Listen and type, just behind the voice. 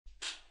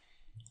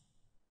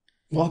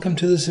Welcome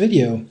to this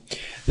video.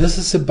 This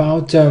is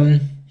about the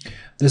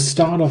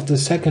start of the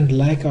second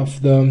leg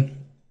of I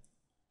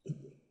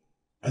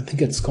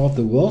think it's called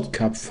the World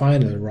Cup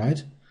final,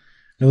 right?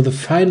 No, the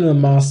final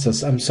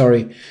Masters. I'm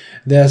sorry.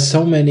 There are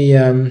so many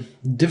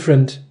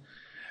different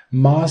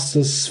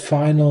Masters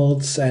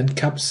finals and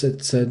cups.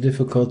 It's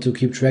difficult to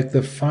keep track.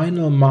 The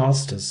final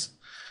Masters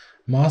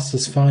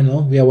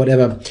final. Yeah,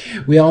 whatever.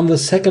 We are on the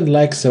second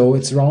leg, so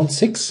it's round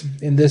 6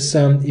 in this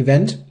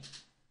event.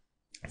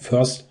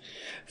 First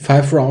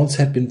 5 rounds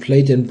had been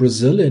played in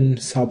Brazil, in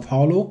Sao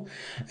Paulo,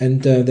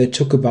 and they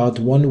took about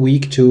 1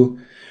 week to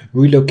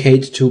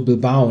relocate to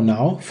Bilbao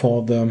now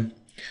for the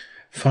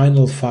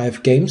final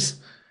 5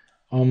 games.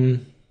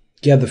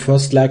 The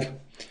first leg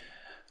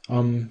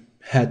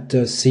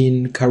had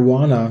seen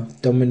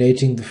Caruana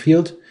dominating the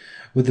field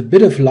with a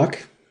bit of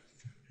luck.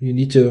 You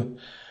need to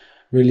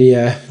really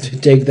to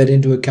take that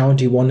into account.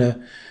 He won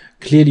a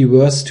clearly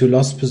worse to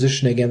lost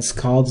position against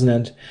Carlsen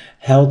and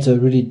held a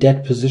really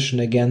dead position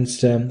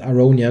against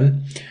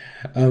Aronian,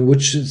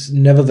 which is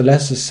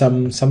nevertheless is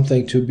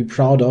something to be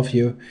proud of.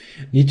 You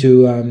need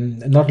to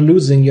not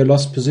losing your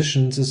lost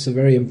positions is a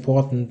very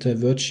important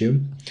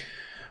virtue,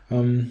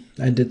 and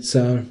it's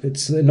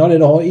not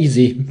at all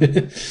easy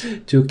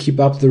to keep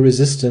up the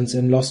resistance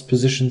in lost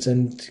positions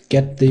and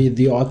get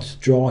the odd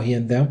draw here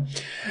and there.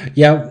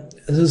 Yeah,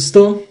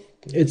 still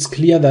it's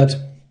clear that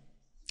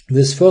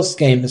this first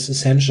game is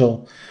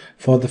essential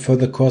for the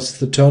further course of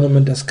the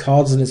tournament, as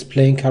Carlsen is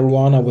playing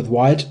Caruana with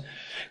white.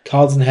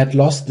 Carlsen had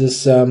lost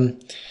this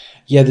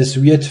this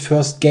weird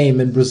first game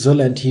in Brazil,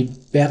 and he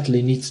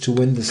badly needs to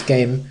win this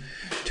game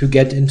to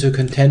get into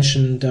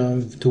contention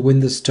to win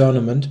this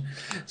tournament.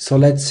 So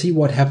let's see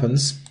what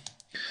happens.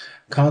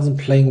 Carlsen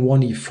playing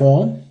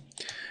 1e4,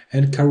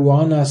 and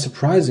Caruana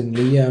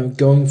surprisingly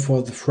going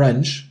for the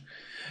French.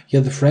 Yeah,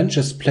 the French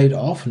has played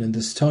often in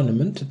this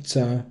tournament.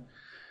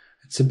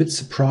 It's a bit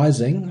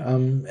surprising.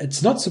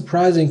 It's not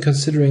surprising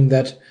considering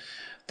that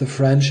the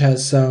French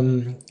has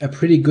a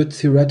pretty good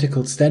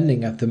theoretical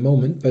standing at the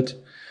moment, but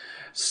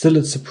still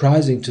it's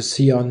surprising to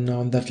see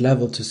on that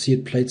level, to see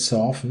it played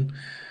so often.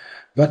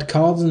 But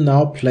Carlsen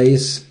now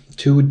plays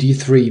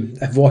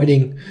 2d3,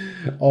 avoiding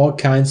all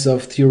kinds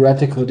of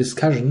theoretical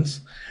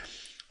discussions.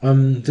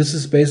 This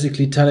is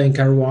basically telling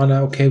Caruana,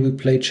 okay, we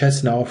play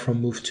chess now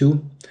from move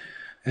 2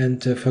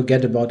 and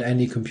forget about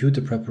any computer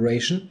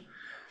preparation.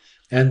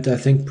 And I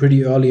think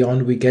pretty early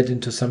on we get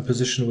into some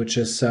position which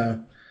is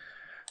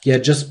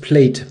just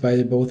played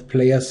by both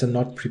players and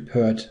not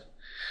prepared.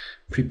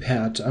 Okay,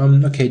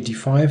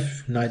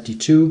 d5, knight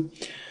d2,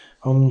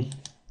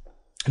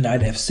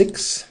 knight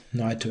f6,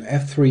 knight to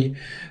f3.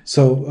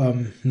 So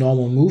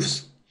normal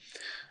moves.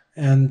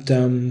 And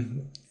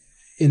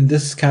in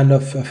this kind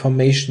of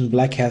formation,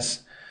 black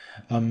has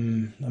a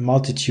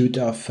multitude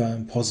of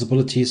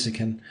possibilities. You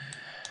can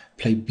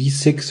play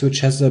b6,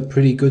 which has a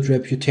pretty good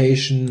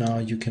reputation.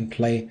 You can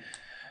play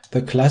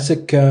the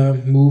classical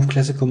move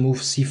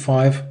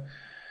c5,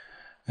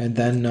 and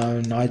then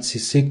knight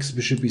c6,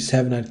 bishop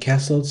b7, and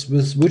castles,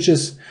 which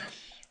is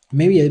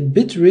maybe a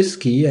bit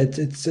risky.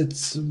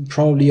 It's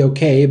probably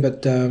okay,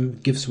 but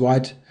gives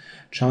white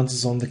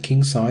chances on the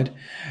king side.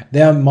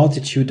 There are a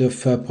multitude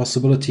of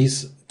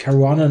possibilities.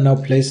 Caruana now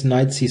plays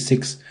knight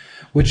c6,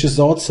 which is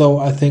also,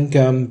 I think,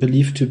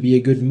 believed to be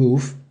a good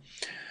move.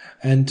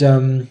 And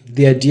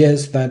the idea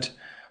is that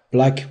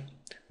black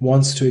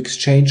wants to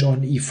exchange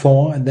on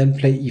e4 and then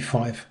play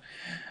e5.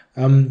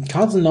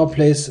 Carlsen now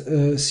plays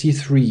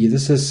c3.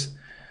 This is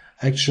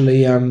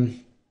actually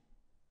kind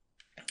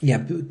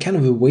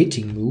of a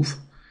waiting move,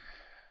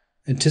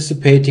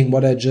 anticipating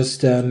what I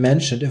just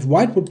mentioned. If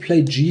white would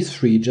play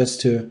g3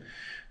 just to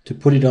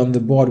put it on the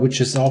board,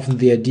 which is often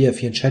the idea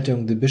if you're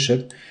chatting the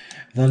bishop,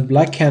 then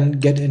black can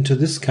get into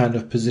this kind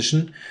of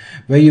position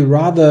where you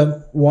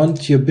rather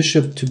want your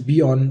bishop to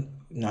be on,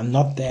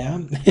 not there,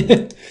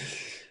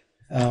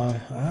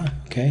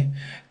 okay,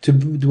 to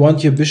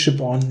want your bishop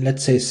on,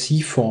 let's say,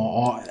 c4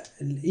 or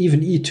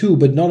even e2,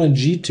 but not on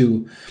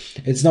g2.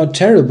 It's not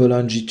terrible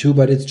on g2,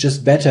 but it's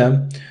just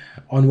better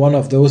on one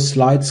of those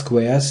slide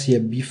squares here,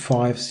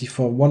 b5,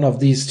 c4, one of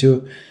these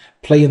to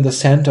play in the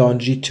center. On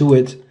g2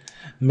 it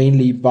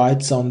mainly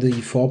bites on the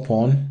e4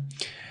 pawn.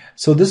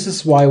 So this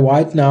is why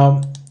white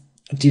now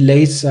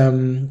delays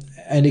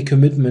any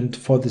commitment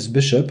for this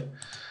bishop.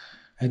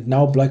 And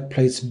now black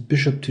plays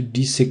bishop to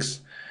d6.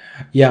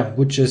 Yeah,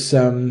 which is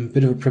a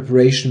bit of a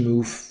preparation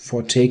move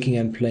for taking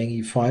and playing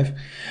e5.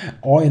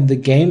 Or in the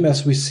game,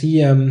 as we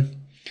see,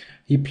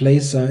 he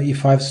plays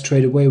e5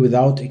 straight away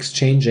without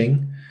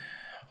exchanging.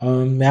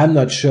 I'm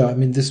not sure. I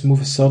mean, this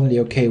move is certainly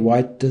okay.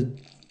 White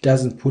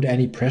doesn't put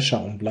any pressure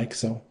on black,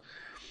 so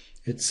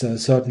it's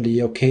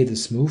certainly okay,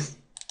 this move.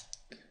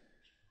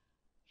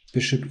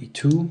 Bishop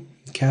e2,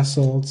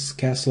 castles,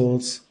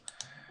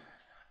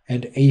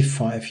 and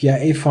a5. Yeah,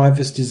 a5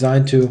 is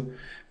designed to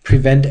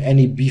prevent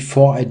any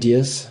b4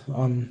 ideas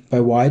by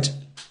white.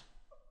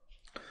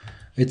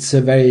 It's a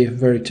very,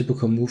 very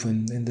typical move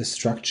in this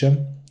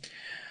structure.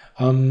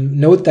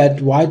 Note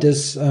that white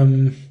is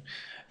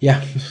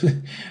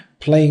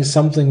playing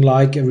something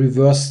like a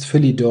reversed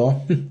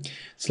Philidor.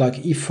 It's like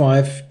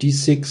e5,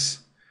 d6,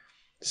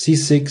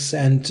 c6,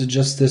 and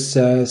just this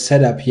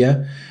setup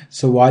here.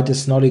 So white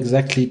is not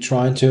exactly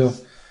trying to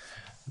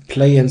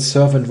play in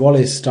serve and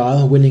volley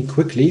style, winning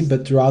quickly,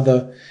 but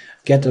rather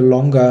get a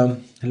longer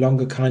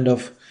kind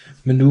of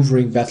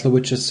maneuvering battle,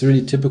 which is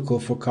really typical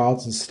for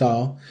Carlsen's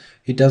style.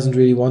 He doesn't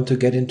really want to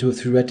get into a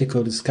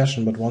theoretical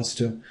discussion, but wants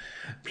to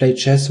play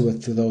chess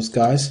with those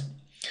guys.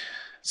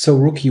 So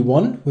rook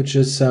e1, which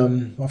is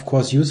of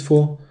course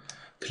useful,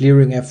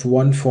 clearing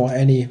f1 for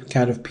any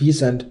kind of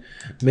piece and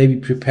maybe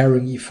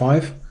preparing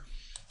e5.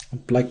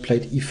 Black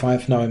played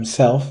e5 now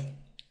himself.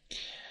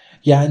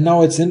 Yeah, and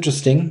now it's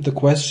interesting. The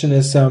question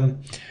is,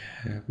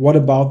 what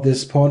about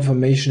this pawn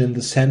formation in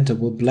the center?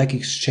 Will black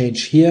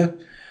exchange here,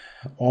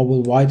 or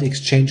will white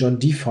exchange on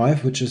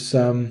d5, which is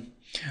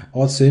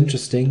also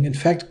interesting. In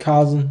fact,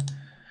 Carlsen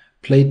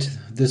played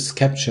this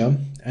capture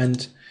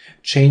and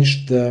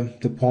changed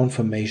the pawn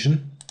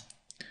formation.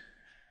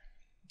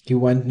 He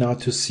went now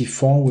to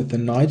c4 with the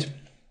knight,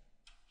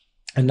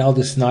 and now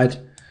this knight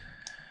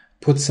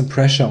puts some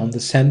pressure on the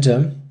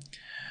center,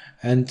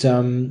 and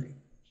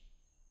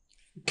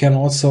can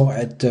also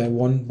at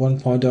one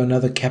point or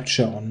another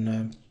capture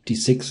on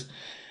d6,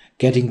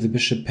 getting the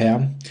bishop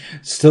pair.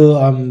 Still,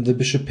 the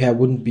bishop pair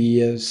wouldn't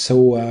be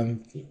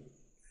so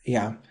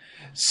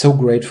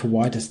great for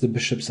white, as the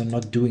bishops are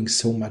not doing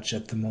so much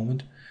at the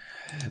moment.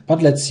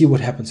 But let's see what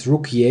happens.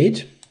 Rook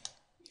e8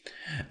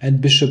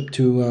 and bishop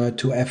to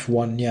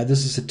f1. Yeah,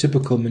 this is a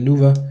typical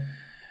maneuver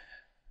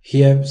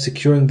here,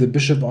 securing the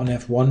bishop on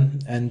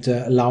f1 and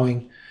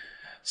allowing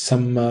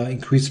some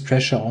increased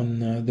pressure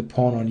on the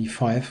pawn on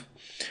e5.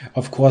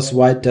 Of course,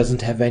 white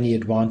doesn't have any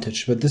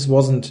advantage, but this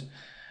wasn't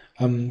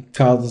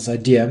Carlsen's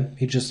idea.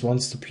 He just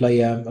wants to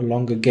play a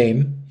longer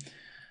game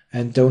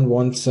and don't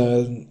want,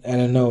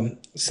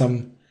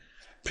 some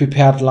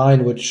prepared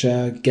line which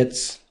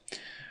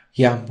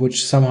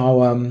which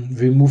somehow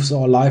removes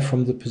our life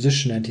from the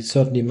position, and he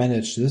certainly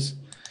managed this.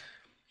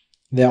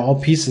 There are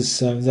all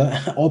pieces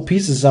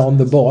are on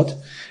the board.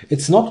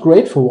 It's not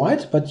great for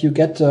white, but you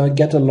get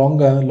a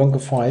longer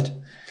fight.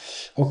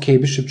 Okay,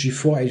 bishop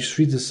g4,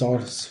 h3. This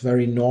is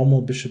very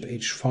normal. Bishop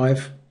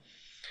h5,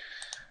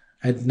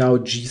 and now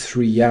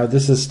g3. Yeah,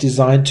 this is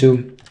designed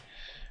to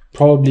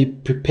probably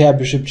prepare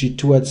bishop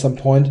g2 at some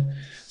point,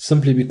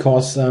 simply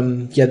because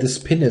this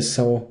pin is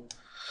so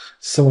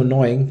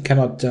annoying.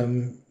 Cannot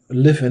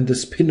live in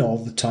this pin all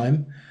the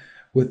time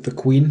with the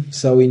queen,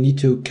 so we need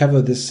to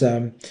cover this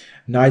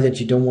knight, and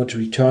you don't want to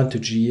return to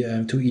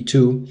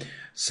e2.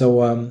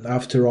 So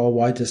after all,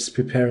 white is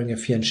preparing a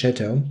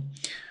fianchetto,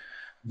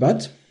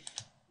 but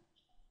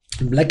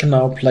black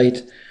now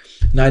played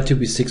knight to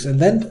b6, and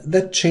then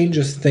that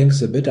changes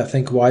things a bit. I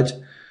think white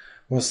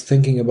was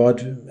thinking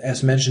about,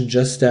 as mentioned,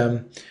 just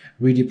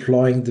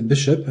redeploying the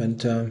bishop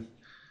and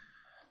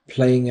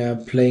playing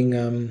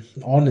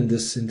on in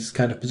this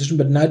kind of position.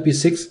 But knight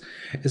b6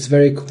 is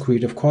very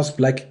concrete. Of course,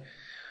 black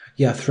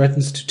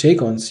threatens to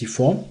take on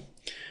c4,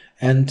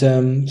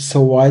 and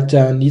so white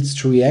needs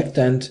to react,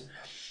 and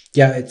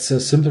it's a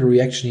simple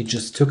reaction. He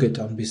just took it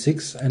on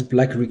b6, and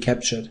black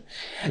recaptured.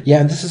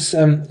 And this is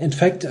in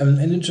fact an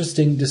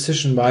interesting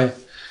decision by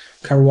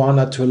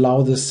Caruana to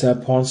allow this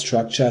pawn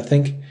structure. I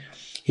think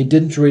he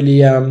didn't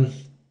really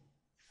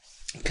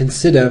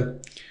consider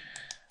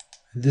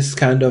this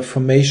kind of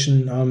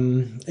formation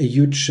a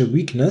huge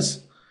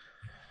weakness,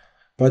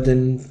 but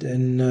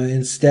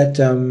instead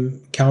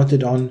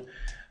counted on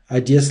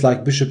ideas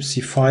like bishop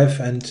c5,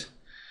 and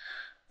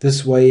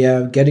this way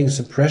getting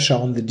some pressure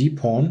on the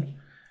d-pawn.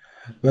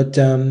 But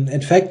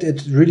in fact,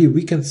 it really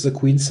weakens the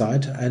queen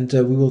side, and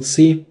we will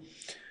see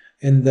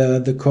in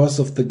the course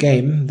of the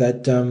game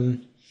that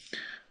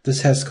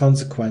this has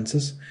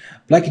consequences.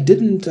 Black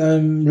didn't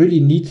really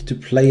need to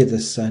play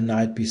this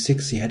knight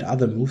b6. He had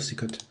other moves. He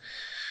could,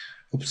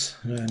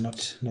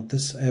 not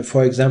this.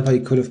 For example, he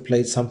could have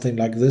played something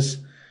like this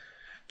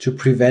to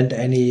prevent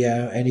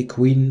any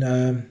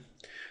queen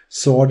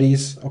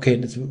sorties. Okay,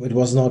 it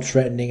was not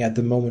threatening at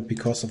the moment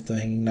because of the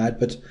hanging knight,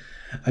 but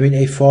I mean,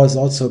 a4 is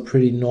also a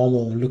pretty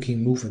normal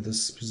looking move in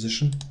this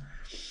position.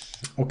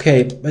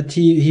 Okay, but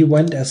he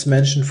went, as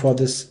mentioned, for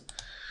this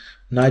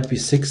knight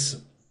b6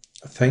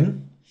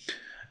 thing.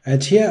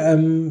 And here,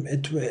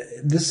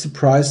 this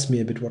surprised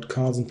me a bit what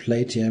Carlsen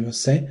played here, I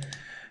must say.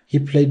 He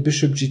played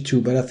bishop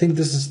g2, but I think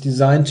this is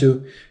designed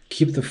to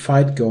keep the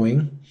fight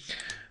going.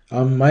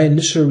 My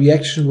initial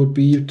reaction would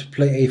be to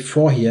play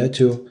a4 here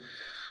to...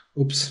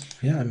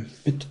 I'm a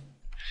bit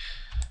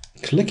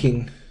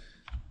clicking.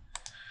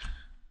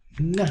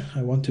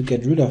 I want to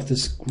get rid of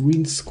this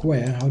green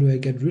square. How do I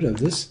get rid of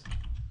this?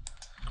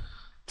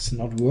 It's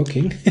not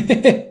working.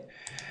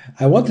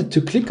 I wanted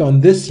to click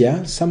on this,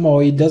 somehow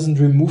it doesn't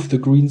remove the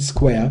green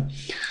square.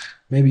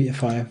 Maybe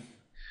if I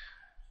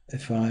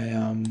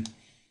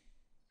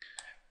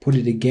put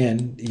it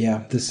again,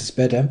 this is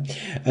better.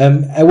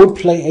 I would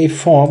play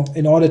a4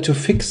 in order to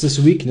fix this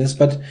weakness,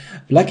 but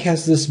black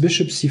has this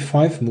bishop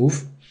c5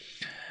 move,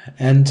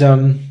 and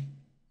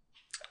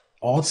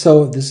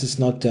Also, this is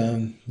not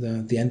the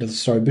end of the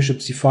story. Bishop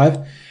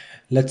c5.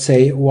 Let's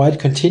say white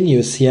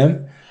continues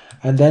here,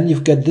 and then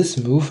you've got this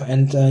move,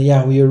 and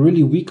yeah, we are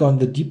really weak on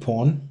the d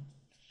pawn.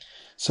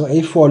 So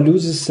a4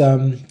 loses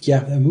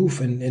yeah, a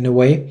move in a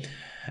way.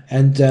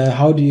 And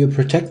how do you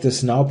protect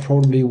this now?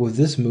 Probably with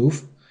this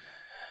move.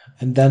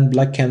 And then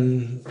black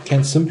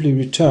can simply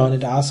return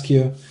and ask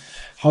you,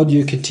 how do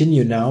you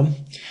continue now?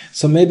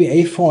 So maybe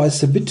a4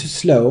 is a bit too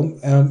slow.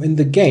 In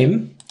the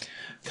game,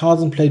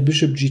 Carlsen played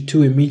bishop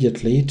g2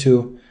 immediately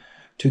to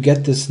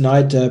get this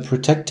knight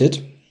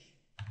protected,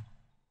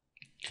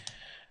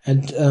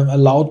 and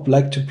allowed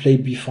black to play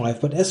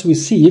b5. But as we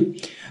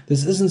see,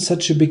 this isn't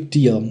such a big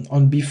deal.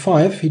 On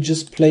b5, he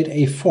just played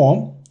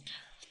a4.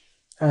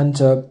 And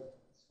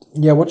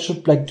yeah, what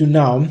should black do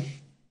now?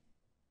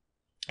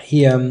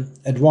 He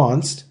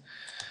advanced.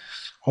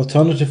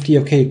 Alternatively,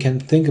 okay, you can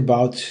think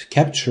about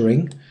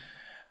capturing,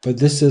 but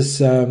this is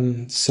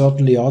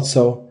certainly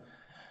also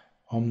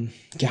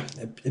yeah,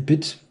 a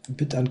bit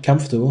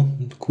uncomfortable.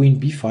 Queen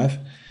b5.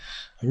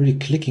 I'm really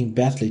clicking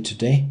badly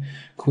today.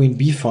 Queen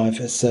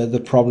b5 is the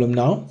problem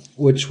now,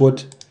 which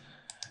would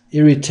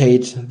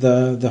irritate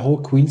the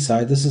whole queen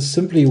side. This is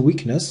simply a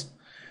weakness.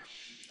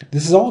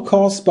 This is all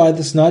caused by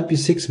this knight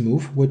b6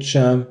 move, which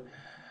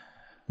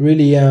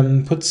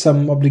really puts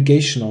some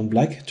obligation on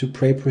black to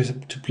play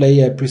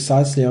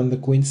precisely on the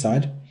queen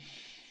side.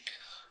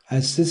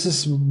 As this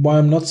is why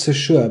I'm not so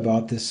sure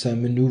about this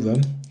maneuver.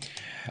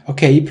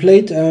 Okay, he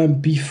played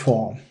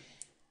b4.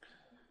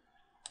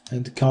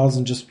 And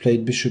Carlsen just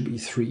played bishop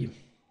e3.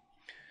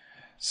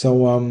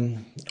 So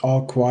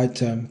all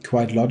quite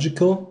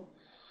logical.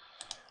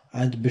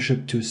 And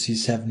bishop to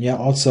c7. Yeah,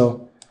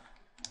 also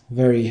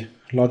very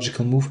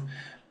logical move.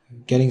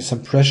 Getting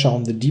some pressure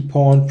on the d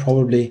pawn,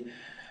 probably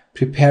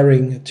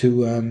preparing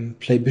to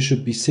play bishop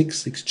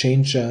b6,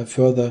 exchange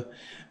further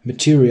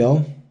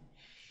material.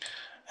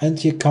 And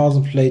here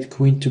Carlsen played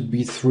queen to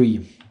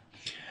b3.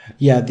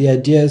 Yeah, the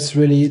idea is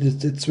really,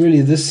 it's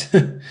really this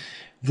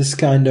this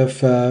kind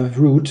of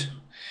route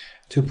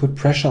to put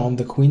pressure on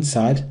the queen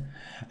side.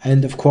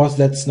 And of course,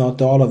 that's not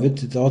all of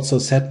it. It's also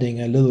setting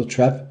a little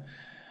trap.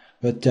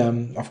 But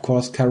of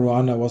course,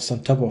 Caruana was on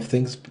top of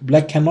things.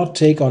 Black cannot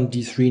take on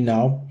d3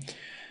 now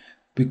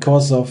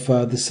because of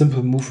the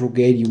simple move rook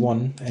a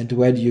d1. And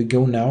where do you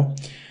go now?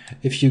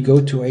 If you go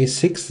to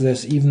a6,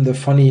 there's even the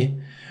funny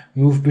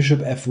move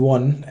bishop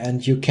f1,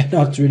 and you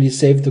cannot really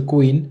save the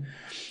queen.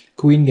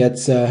 Queen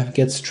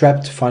gets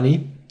trapped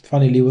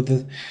funnily with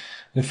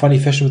in a funny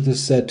fashion with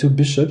this two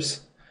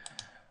bishops.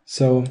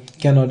 So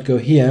cannot go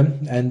here,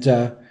 and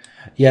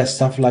yeah,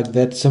 stuff like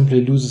that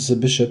simply loses a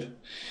bishop.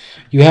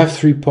 You have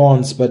 3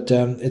 pawns, but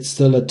it's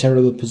still a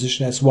terrible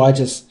position, as white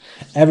has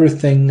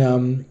everything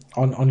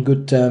on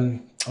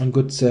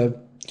good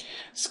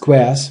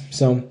squares.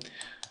 So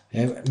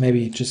yeah,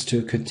 maybe just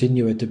to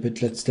continue it a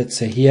bit, let's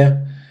say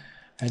here,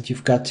 and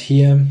you've got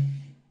here,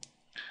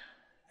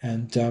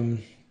 and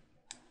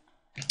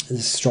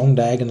this strong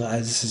diagonal.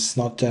 This is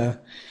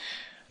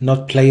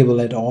not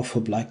playable at all for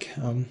black.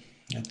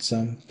 It's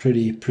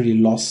pretty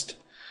lost,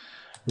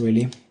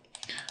 really.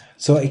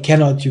 So you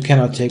cannot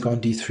take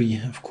on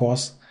d3, of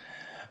course.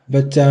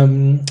 But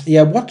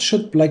yeah, what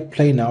should black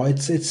play now?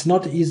 It's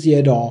not easy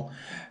at all.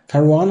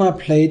 Caruana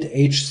played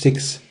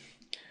h6,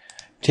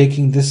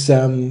 taking this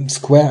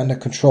square under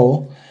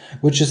control,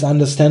 which is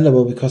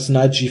understandable because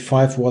knight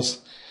g5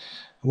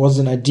 was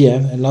an idea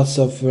and lots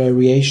of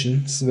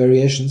variations.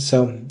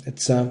 So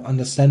it's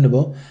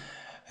understandable.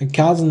 And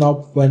Carlsen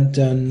now went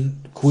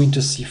queen to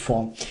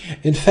c4.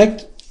 In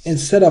fact,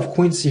 instead of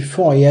queen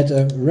c4, he had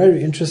a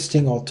very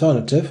interesting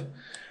alternative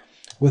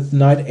with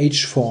knight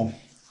h4.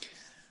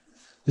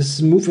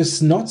 This move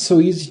is not so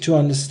easy to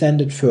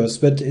understand at first,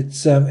 but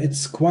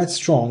it's quite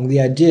strong. The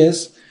idea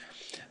is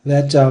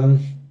that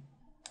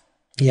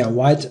yeah,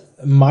 white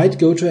might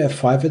go to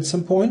f5 at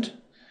some point,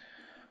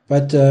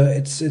 but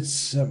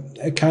it's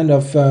a kind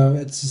of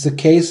it's a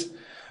case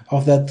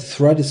of that the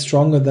threat is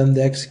stronger than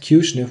the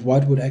execution. If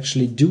white would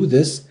actually do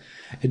this,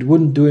 it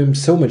wouldn't do him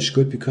so much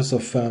good because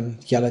of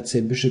yeah, let's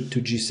say bishop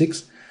to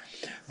g6.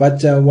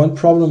 But one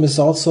problem is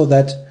also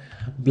that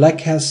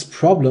black has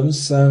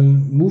problems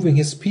moving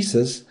his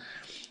pieces,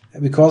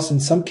 because in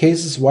some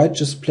cases white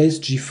just plays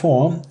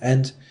g4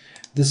 and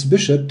this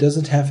bishop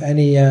doesn't have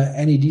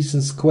any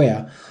decent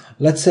square.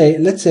 Let's say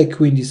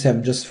queen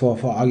d7, just for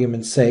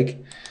argument's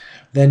sake.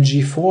 Then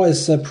g4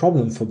 is a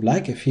problem for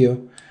black. If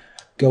you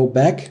go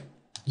back,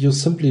 you'll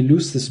simply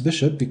lose this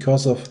bishop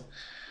because of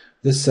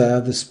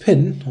this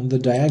pin on the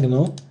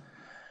diagonal.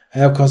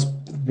 Of course,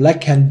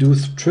 black can do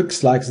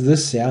tricks like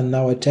this, yeah,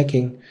 now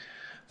attacking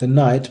the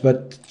knight,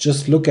 but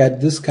just look at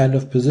this kind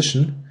of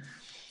position.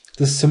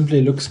 This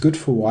simply looks good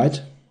for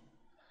white.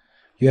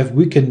 You have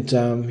weakened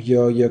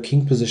your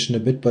king position a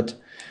bit, but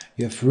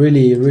you have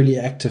really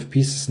active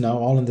pieces now,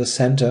 all in the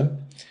center.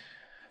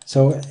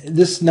 So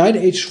this knight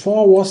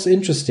h4 was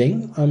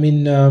interesting. I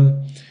mean,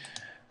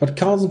 but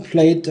Carlsen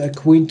played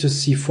queen to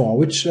c4,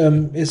 which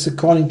is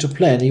according to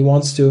plan. He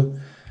wants to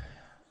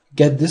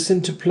get this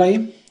into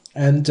play,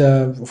 and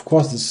of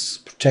course this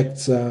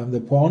protects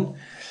the pawn.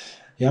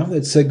 Yeah,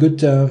 it's a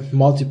good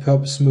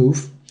multi-purpose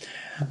move.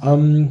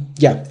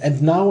 Yeah,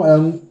 and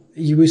now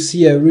you will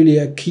see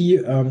a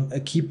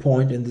key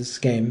point in this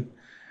game.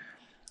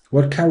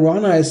 What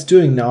Caruana is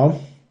doing now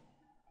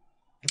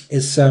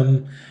is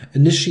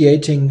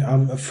initiating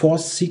a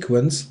forced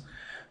sequence,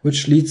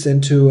 which leads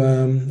into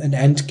an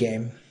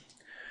endgame.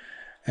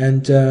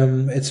 And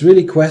it's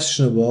really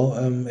questionable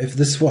if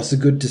this was a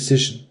good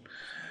decision.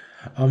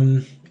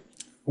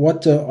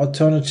 What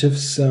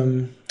alternatives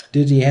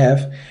did he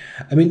have?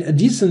 I mean, a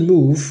decent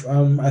move,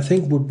 I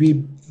think, would be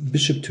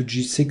bishop to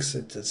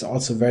g6. It's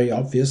also very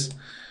obvious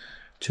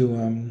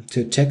to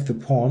attack the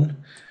pawn.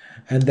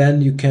 And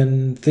then you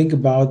can think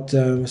about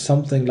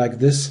something like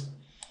this.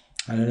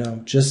 I don't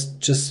know,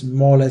 just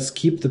more or less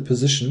keep the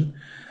position.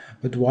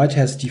 But white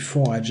has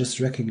d4. I just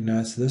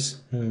recognize this.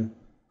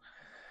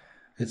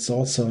 It's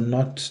also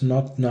not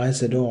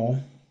nice at all.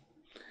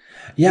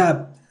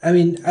 Yeah, I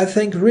mean, I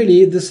think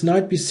really this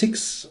knight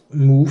b6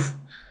 move,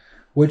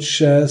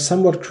 which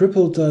somewhat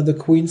crippled the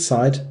queen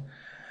side,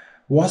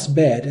 was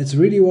bad. It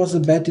really was a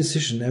bad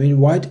decision. I mean,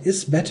 white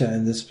is better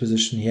in this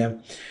position here.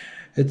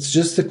 It's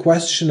just a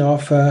question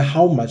of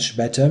how much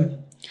better,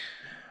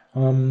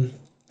 and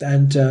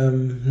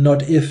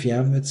not if.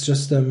 Yeah, it's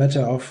just a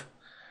matter of,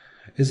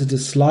 is it a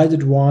slight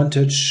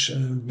advantage, a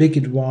big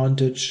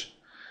advantage?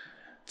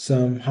 It's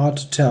hard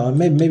to tell.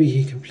 Maybe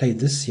he can play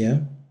this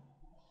here.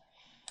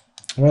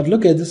 But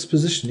look at this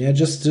position. Yeah,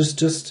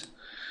 just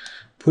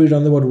put it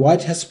on the board.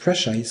 White has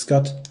pressure. He's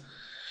got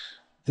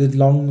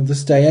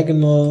this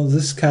diagonal,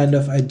 this kind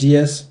of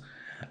ideas,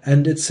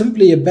 and it's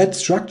simply a bad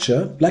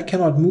structure. Black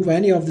cannot move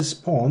any of these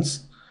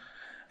pawns,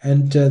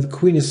 and the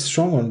queen is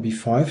strong on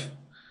b5.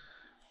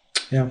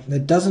 Yeah,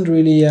 it doesn't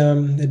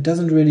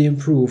really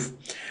improve.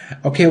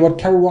 Okay, what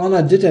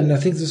Caruana did, and I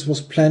think this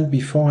was planned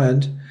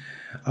beforehand,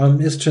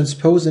 is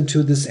transpose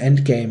into this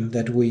endgame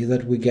that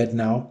we get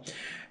now.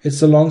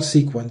 It's a long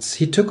sequence.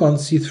 He took on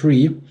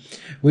c3,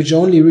 which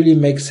only really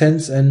makes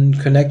sense in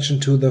connection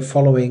to the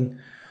following,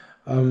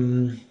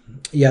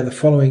 the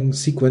following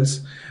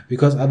sequence,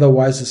 because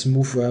otherwise this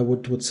move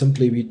would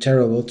simply be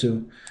terrible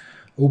to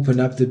open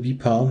up the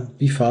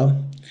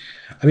b-file.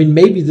 I mean,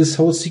 maybe this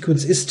whole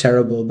sequence is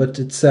terrible, but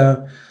it's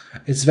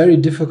very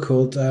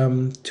difficult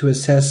to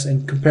assess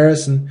in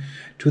comparison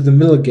to the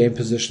middle game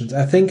positions.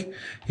 I think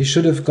he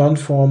should have gone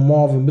for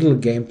more of a middle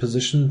game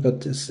position,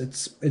 but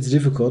it's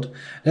difficult.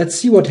 Let's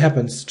see what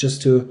happens,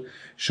 just to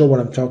show what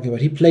I'm talking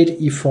about. He played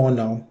e4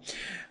 now,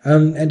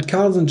 and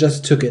Carlsen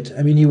just took it.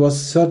 I mean, he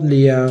was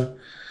certainly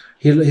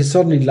he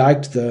certainly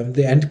liked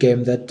the end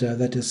game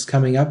that is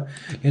coming up.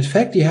 In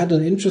fact, he had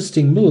an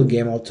interesting middle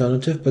game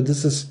alternative, but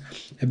this is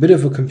a bit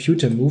of a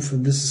computer move,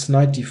 and this is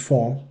knight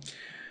d4.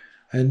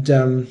 And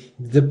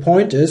the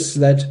point is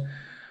that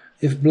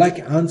if black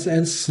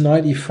answers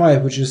knight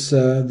e5, which is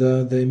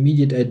the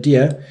immediate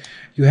idea,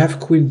 you have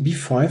queen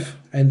b5,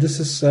 and this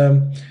is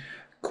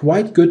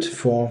quite good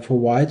for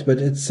white, but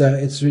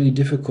it's really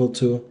difficult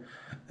to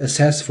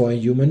assess for a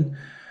human,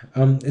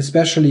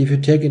 especially if you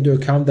take into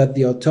account that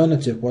the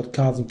alternative, what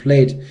Carlsen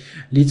played,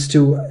 leads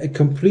to a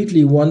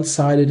completely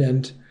one-sided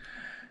and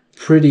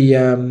pretty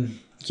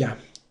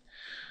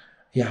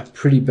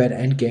pretty bad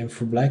endgame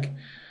for black.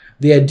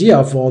 The idea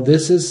of all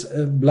this is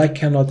black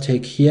cannot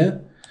take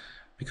here,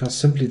 because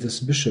simply this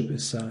bishop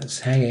is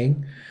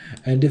hanging,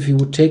 and if you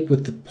would take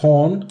with the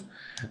pawn,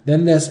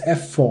 then there's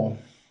f4,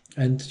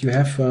 and you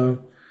have a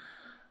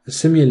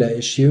similar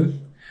issue.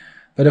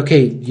 But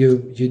okay,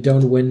 you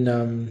don't win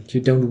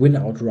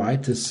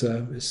outright. This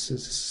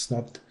is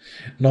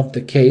not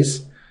the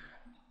case.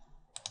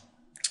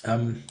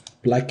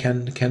 Black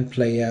can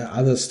play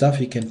other stuff.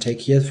 He can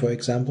take here, for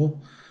example,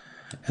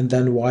 and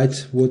then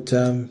white would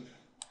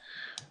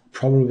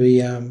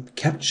probably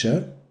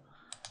capture,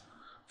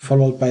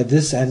 followed by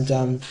this,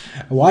 and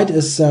white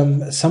is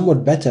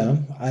somewhat better,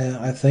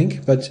 I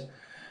think, but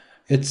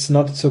it's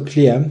not so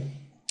clear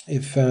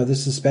if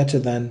this is better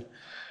than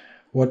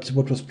what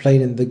was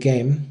played in the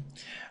game.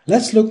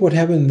 Let's look what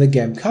happened in the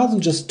game.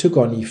 Carlsen just took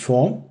on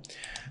e4,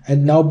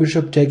 and now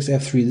bishop takes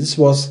f3. This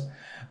was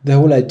the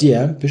whole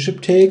idea.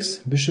 Bishop takes,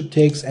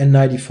 and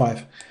knight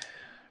e5,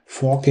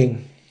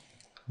 forking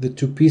the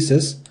two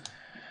pieces.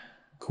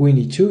 Queen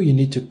e2, you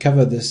need to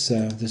cover this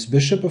this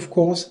bishop, of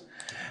course.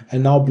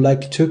 And now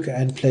black took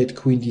and played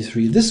queen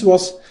d3. This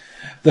was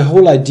the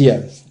whole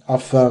idea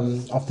of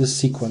this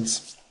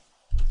sequence,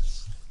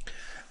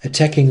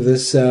 attacking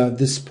this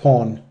this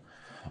pawn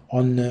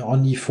on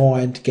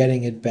e4 and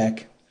getting it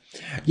back.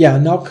 Yeah,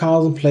 now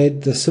Carlsen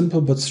played the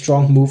simple but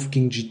strong move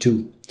king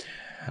g2,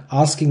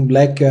 asking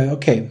black,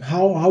 okay,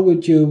 how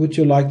would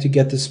you like to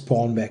get this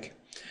pawn back?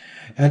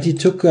 And he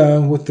took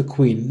with the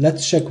queen.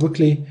 Let's check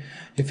quickly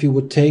if he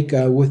would take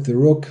with the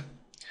rook.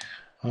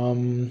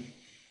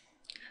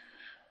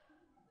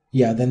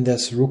 Yeah, then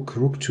there's rook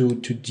to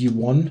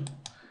d1,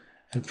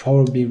 and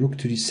probably rook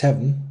to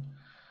d7,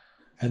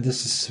 and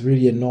this is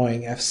really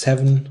annoying.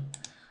 f7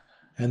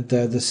 and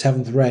the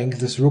 7th rank.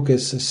 This rook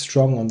is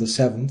strong on the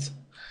 7th.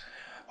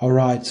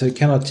 Alright, so he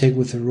cannot take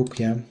with the rook,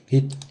 yeah.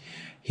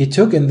 He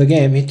took in the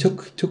game, he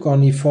took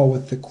on e4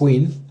 with the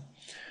queen.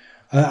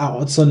 I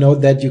also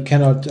note that you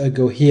cannot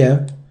go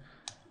here.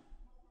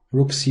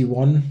 Rook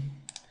c1,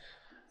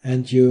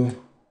 and you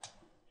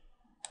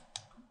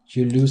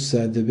lose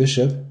the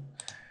bishop.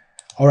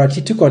 Alright,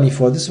 he took on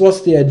e4. This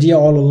was the idea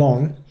all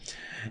along.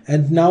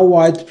 And now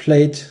white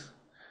played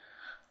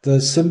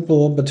the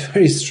simple but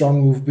very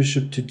strong move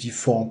bishop to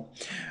d4.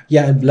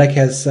 Yeah, and black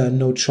has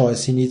no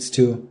choice. He needs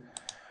to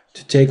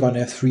take on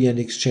f3 and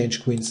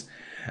exchange queens.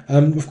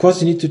 Of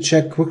course, you need to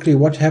check quickly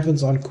what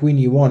happens on queen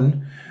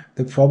e1.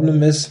 The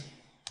problem is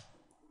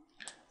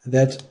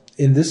that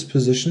in this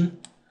position,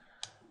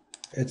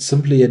 it's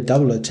simply a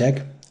double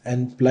attack,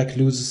 and black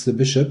loses the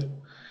bishop.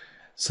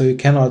 So you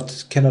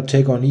cannot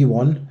take on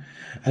e1,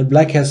 and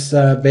black has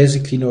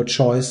basically no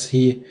choice.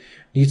 He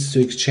needs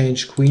to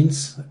exchange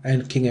queens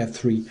and king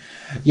f3.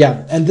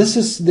 Yeah, and this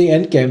is the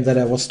endgame that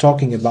I was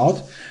talking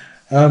about.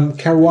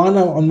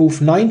 Caruana on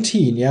move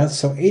 19, yeah,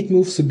 so 8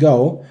 moves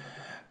ago,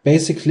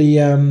 basically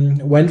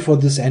went for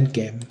this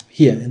endgame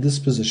here in this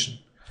position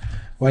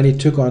when he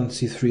took on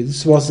c3.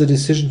 This was the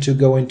decision to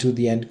go into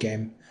the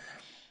endgame,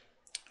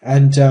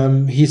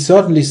 and he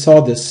certainly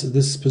saw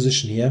this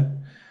position here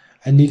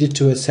and needed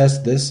to assess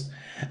this.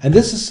 And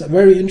this is a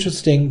very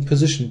interesting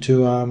position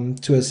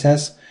to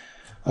assess.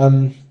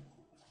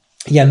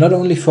 Yeah, not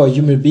only for a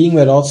human being,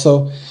 but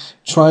also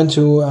trying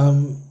to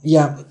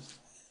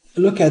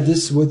look at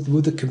this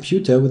with a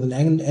computer, with an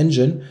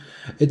engine.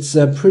 It's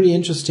pretty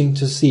interesting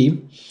to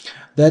see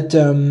that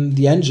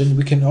the engine,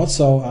 we can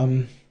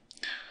also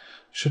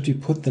should we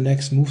put the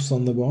next moves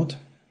on the board?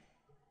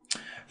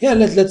 Yeah,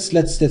 let's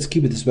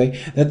keep it this way.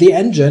 That the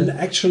engine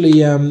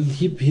actually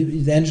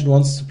the engine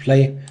wants to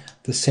play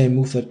the same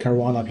move that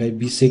Caruana played,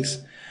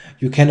 b6.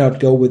 You cannot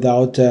go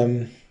without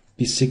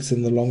b6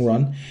 in the long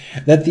run.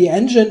 That the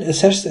engine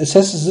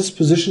assesses this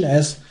position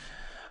as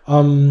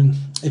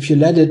if you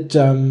let it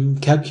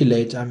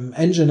calculate,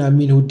 engine, I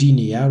mean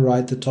Houdini, yeah,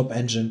 right, the top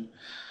engine.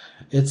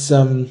 It's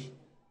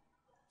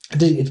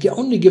it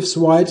only gives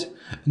white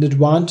an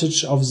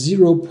advantage of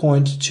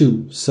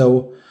 0.2,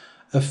 so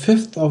a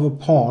fifth of a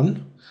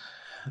pawn,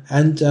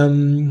 and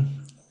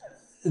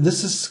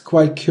this is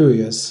quite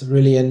curious,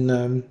 really.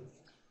 And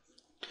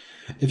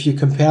if you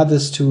compare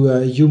this to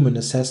a human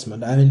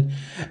assessment, I mean,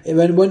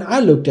 when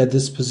I looked at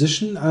this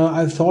position,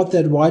 I thought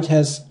that white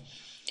has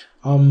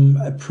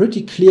a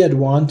pretty clear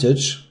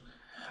advantage.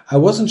 I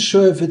wasn't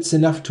sure if it's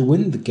enough to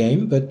win the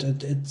game, but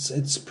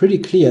it's pretty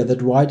clear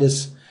that white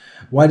is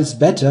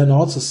better, and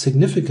also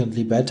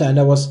significantly better. And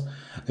I was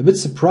a bit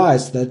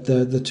surprised that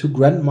the two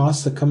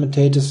grandmaster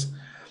commentators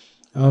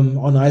on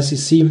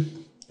ICC,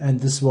 and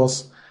this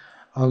was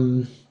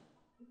Varushan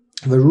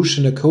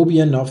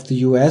Akobian of the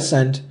US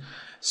and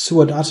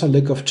Suat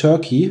Atalik of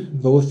Turkey,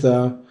 both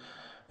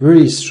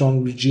very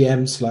strong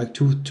GMs, like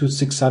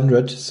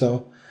 2600.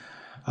 So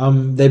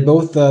they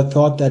both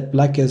thought that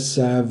black is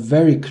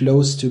very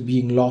close to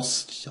being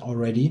lost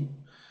already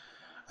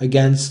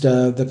against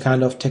the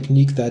kind of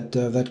technique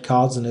that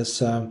Carlsen is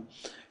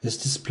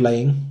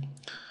displaying.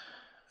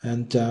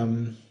 And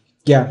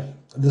yeah,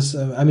 this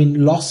I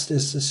mean, lost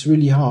is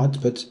really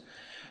hard, but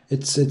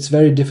it's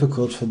very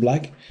difficult for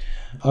black.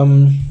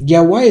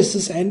 Yeah, why is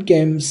this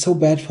endgame so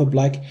bad for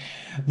black?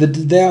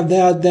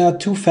 There are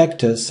two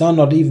factors,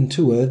 not even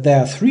two, there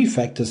are three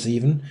factors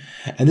even,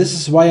 and this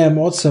is why I'm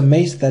also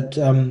amazed that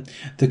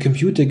the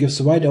computer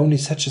gives white only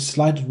such a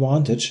slight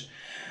advantage.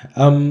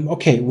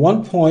 Okay,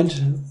 1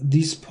 point,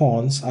 these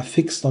pawns are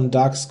fixed on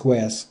dark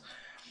squares,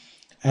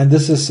 and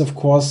this is of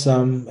course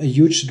a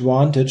huge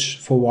advantage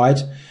for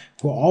white,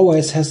 who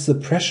always has the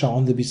pressure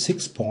on the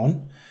b6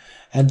 pawn,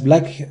 and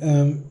black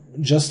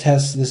just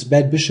has this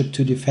bad bishop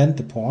to defend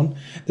the pawn.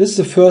 This is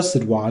the first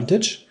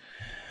advantage.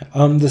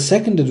 The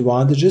second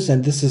advantage is,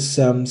 and this is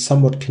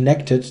somewhat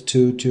connected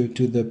to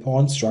the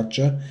pawn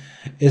structure,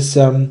 is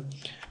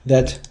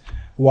that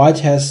white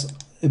has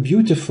a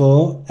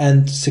beautiful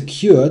and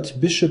secured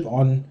bishop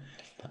on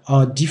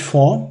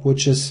d4,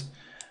 which is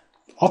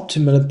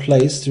optimally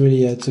placed.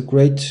 Really, it's a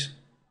great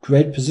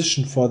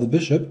position for the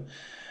bishop,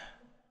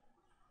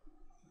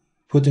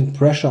 putting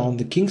pressure on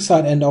the king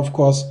side and of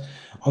course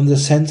on the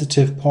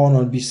sensitive pawn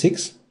on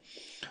b6.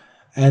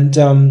 And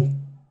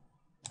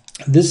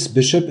this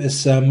bishop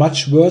is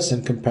much worse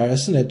in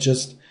comparison. It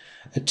just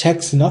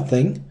attacks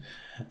nothing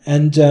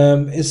and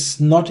is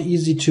not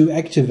easy to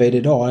activate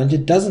at all. And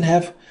it doesn't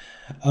have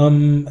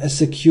a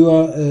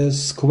secure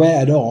square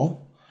at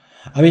all.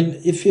 I mean,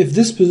 if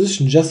this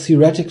position, just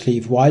theoretically,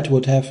 if white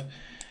would have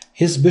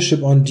his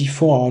bishop on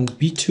d4 on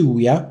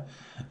b2, yeah,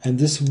 and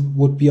this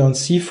would be on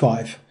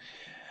c5,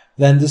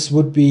 then this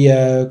would be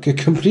a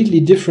completely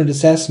different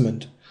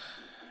assessment.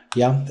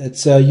 Yeah,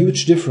 it's a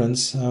huge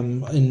difference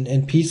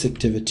in piece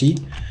activity.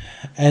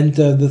 And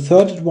the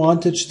third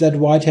advantage that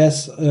white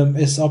has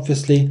is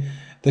obviously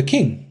the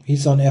king.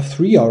 He's on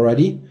f3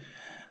 already,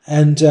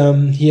 and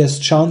he has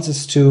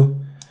chances to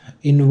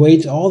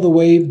invade all the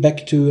way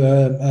back to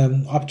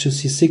up to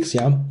c6,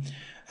 yeah.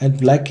 And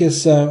black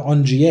is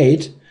on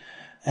g8,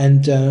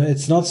 and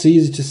it's not so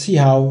easy to see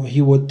how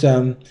he would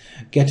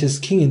get his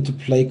king into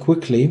play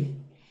quickly.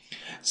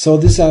 So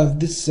these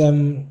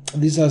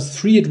are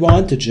three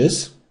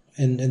advantages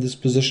in this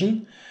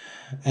position,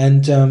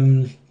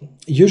 and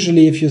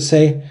usually if you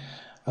say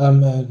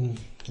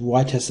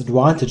white has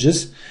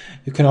advantages,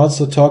 you can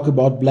also talk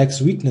about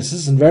black's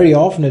weaknesses, and very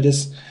often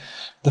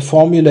the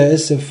formula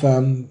is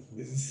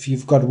if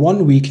you've got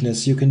one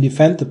weakness, you can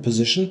defend the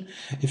position.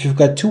 If you've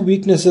got two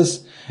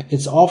weaknesses,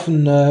 it's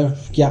often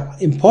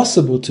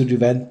impossible to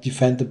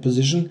defend the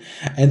position,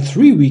 and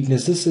three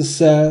weaknesses is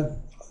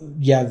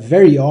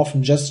very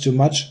often just too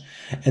much.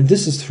 And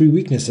this is three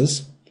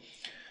weaknesses.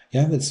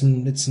 Yeah, it's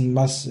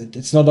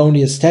not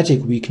only a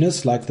static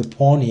weakness like the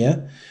pawn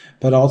here,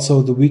 but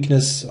also the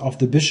weakness of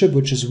the bishop,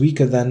 which is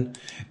weaker than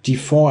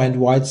d4 and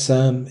white's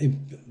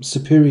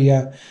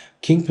superior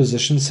king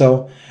position.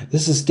 So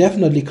this is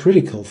definitely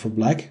critical for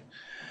black.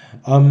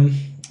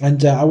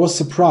 And I was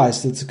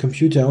surprised that the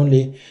computer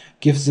only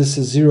gives this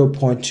a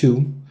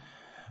 0.2,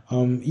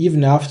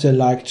 even after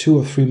like 2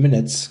 or 3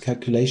 minutes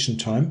calculation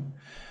time.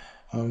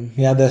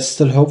 There's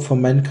still hope for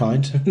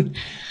mankind.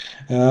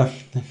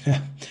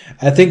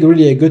 I think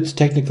really a good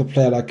technical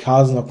player like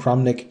Carlsen or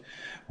Kramnik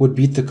would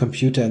beat the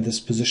computer in this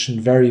position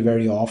very,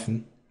 very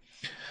often.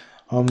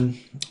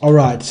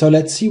 Alright, so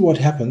let's see what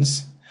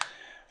happens.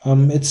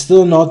 It's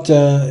still not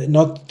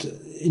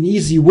an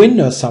easy win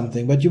or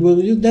something, but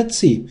let's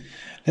see.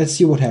 Let's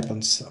see what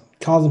happens.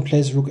 Carlsen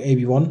plays rook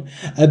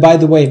ab1. By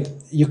the way,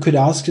 you could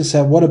ask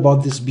yourself, what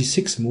about this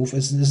b6 move?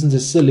 Isn't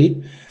this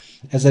silly?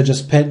 As I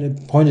just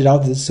pointed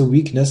out, this is a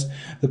weakness.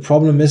 The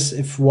problem is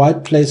if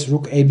white plays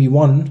rook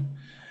ab1,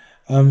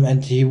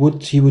 and he would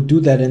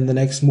do that in the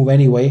next move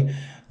anyway,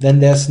 then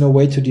there's no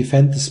way to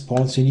defend this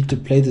pawn, so you need to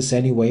play this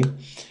anyway.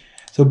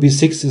 So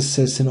b6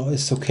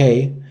 is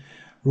okay.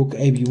 Rook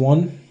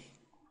ab1,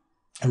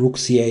 rook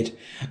c8.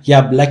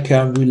 Yeah, black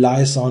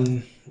relies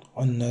on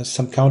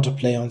some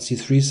counterplay on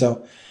c3.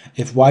 So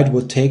if white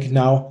would take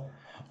now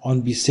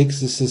on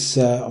b6, this is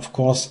of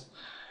course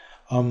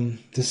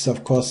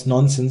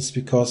nonsense,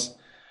 because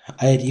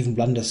I had even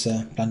blunders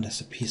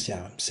a piece.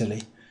 Yeah, I'm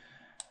silly.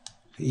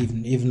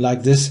 Even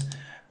like this.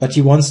 But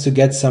he wants to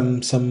get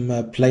some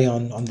play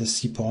on the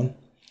c pawn.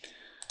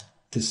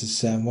 This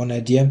is one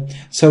idea.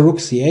 So rook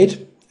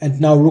c8, and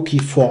now rook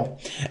e4.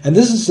 And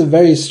this is a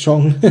very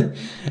strong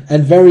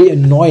and very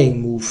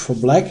annoying move for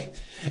black.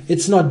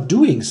 It's not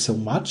doing so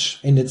much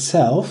in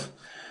itself,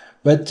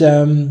 but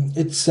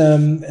it's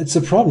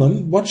a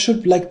problem. What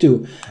should black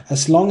do?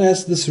 As long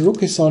as this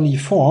rook is on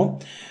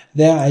e4,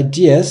 there are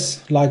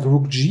ideas like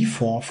rook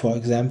g4, for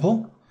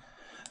example,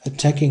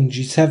 attacking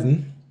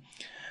g7,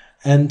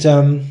 and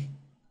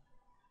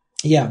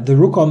the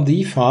rook on the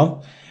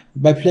e-file.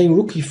 By playing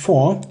rook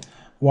e4,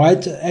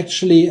 white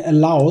actually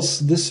allows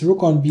this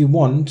rook on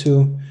b1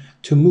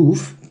 to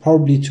move,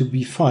 probably to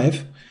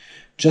b5,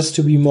 just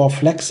to be more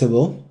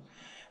flexible.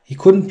 He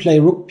couldn't play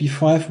rook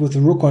b5 with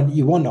the rook on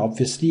e1,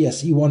 obviously,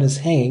 as e1 is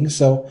hanging,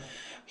 so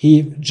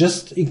he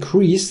just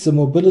increased the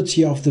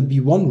mobility of the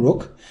b1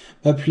 rook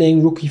by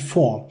playing rook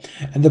e4.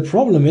 And the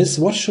problem is,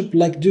 what should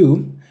black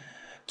do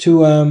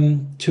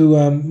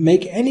to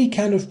make any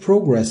kind of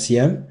progress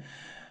here?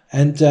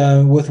 And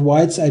with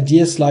white's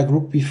ideas like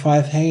rook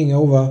b5 hanging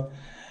over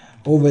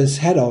his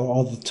head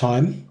all the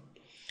time.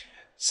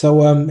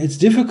 So it's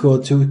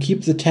difficult to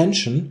keep the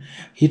tension.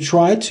 He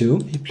played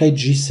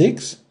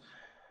g6,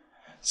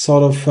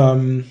 sort of,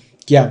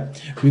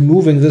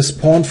 removing this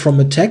pawn from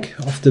attack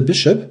of the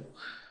bishop.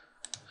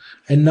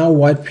 And now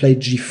white played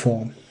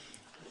g4.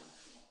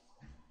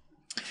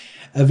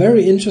 A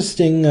very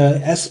interesting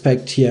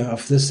aspect here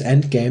of this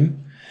endgame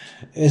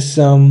is,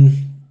 and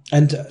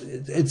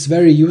it's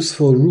very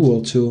useful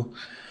rule to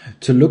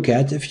look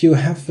at. If you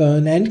have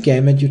an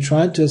endgame and you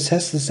try to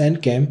assess this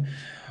endgame,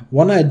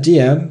 one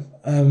idea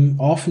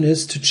often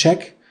is to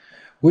check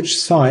which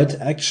side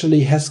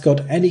actually has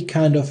got any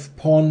kind of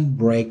pawn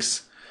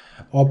breaks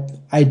or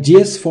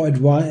ideas for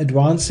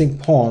advancing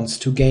pawns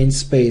to gain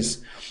space.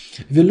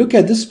 If you look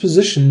at this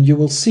position, you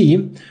will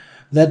see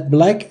that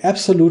black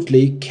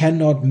absolutely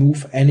cannot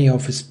move any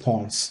of his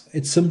pawns.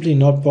 It's simply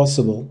not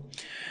possible.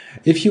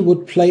 If you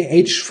would play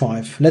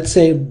h5, let's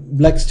say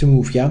black's to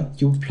move, yeah,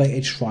 you would play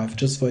h5,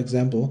 just for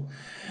example,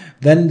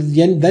 then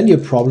your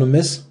problem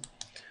is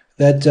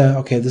that,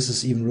 okay, this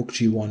is even rook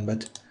g1,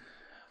 but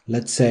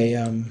let's say,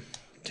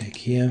 take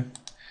here,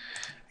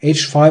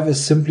 h5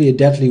 is simply a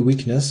deadly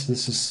weakness.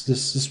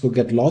 This will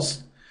get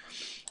lost.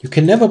 You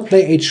can never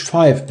play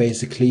h5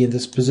 basically in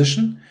this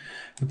position.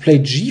 You play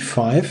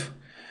g5,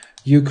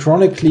 you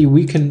chronically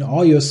weaken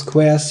all your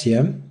squares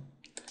here,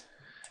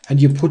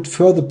 and you put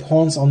further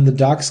pawns on the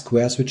dark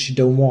squares, which you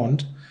don't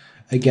want,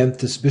 against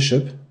this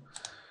bishop.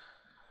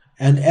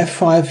 And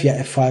f5,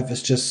 yeah, f5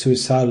 is just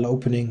suicidal,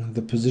 opening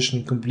the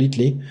position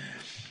completely.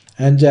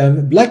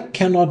 And black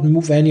cannot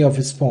move any of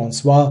his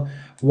pawns, while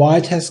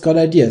white has got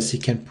ideas. He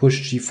can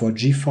push g4,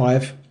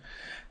 g5.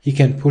 He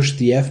can push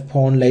the f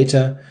pawn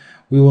later.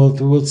 We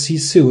will see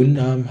soon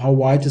how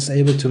white is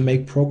able to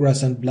make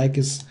progress and black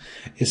is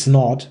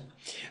not.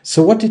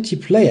 So what did he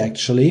play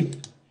actually?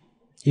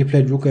 He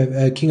played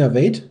king of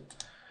 8.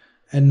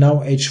 And now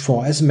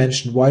h4. As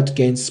mentioned, white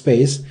gains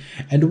space.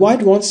 And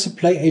white wants to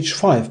play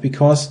h5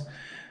 because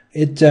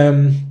it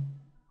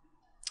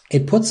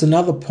puts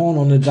another pawn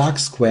on a dark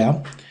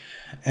square.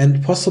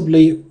 And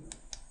possibly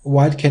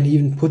white can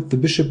even put the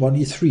bishop on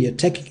e3,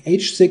 attacking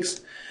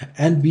h6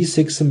 and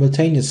b6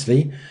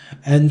 simultaneously.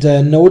 And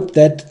note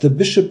that the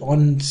bishop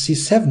on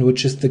c7,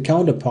 which is the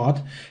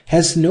counterpart,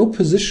 has no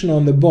position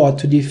on the board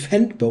to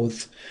defend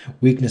both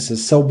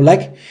weaknesses. So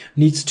black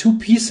needs 2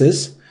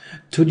 pieces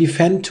to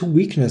defend 2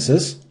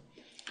 weaknesses,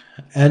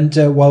 and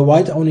while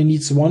white only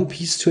needs 1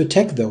 piece to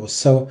attack those.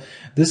 So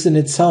this in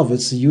itself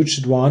is a huge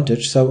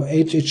advantage. So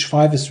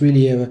h5 is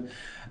really a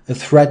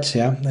threat,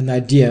 yeah, an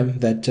idea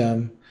that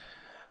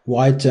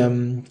white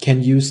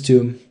can use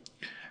to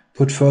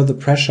put further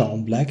pressure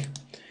on black.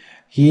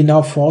 He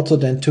now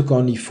faltered and took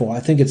on e4. I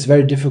think it's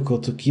very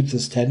difficult to keep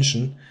this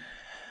tension,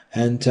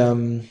 and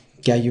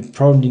yeah, you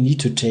probably need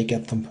to take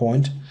at some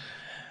point.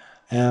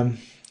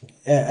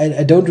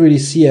 I don't really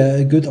see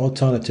a good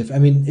alternative. I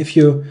mean, if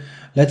you,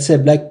 let's say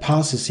black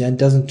passes here and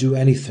doesn't do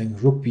anything,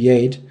 rook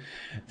b8,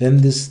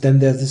 then there's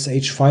this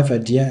h5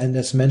 idea, and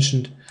as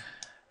mentioned,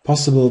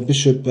 possible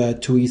bishop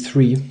to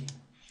e3.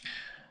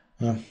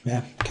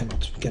 Yeah,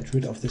 cannot get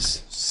rid of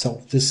this.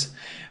 So this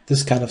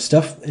kind of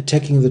stuff,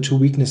 attacking the 2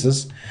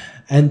 weaknesses,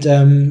 and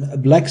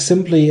black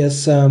simply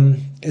is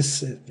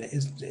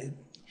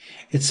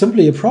it's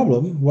simply a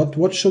problem.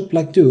 What should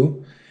black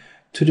do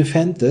to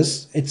defend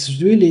this? It's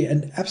really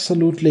an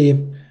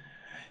absolutely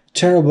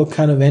terrible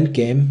kind of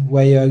endgame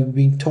where you're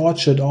being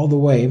tortured all the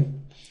way.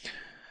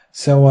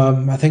 So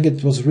I think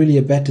it was really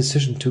a bad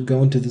decision to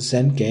go into this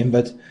endgame,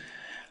 but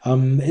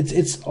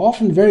it's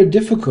often very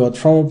difficult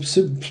from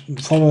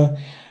a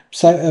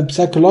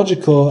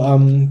psychological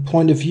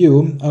point of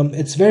view.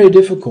 It's very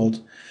difficult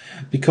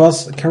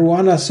because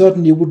Caruana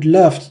certainly would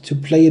love to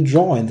play a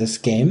draw in this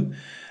game,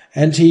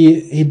 and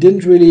he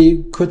didn't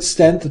really could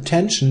stand the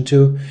tension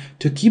to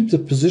keep the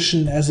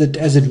position as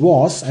it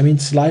was. I mean,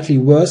 slightly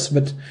worse,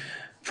 but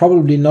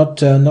probably not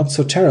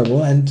so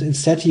terrible. And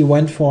instead he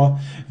went for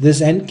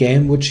this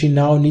endgame, which he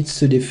now needs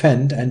to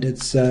defend, and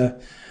it's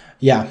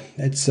yeah,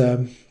 it's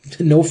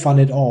no fun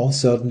at all,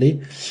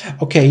 certainly.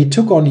 Okay, he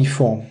took on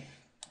e4.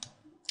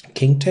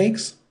 King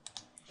takes.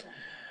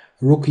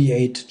 Rook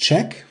e8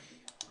 check.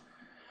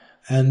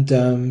 And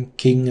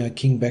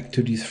king back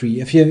to d3.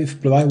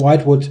 If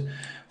white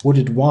would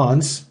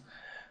advance,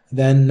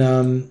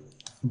 then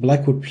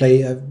black would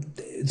play.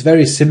 It's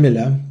very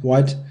similar.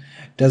 White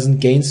doesn't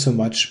gain so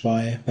much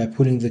by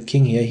putting the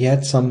king here. He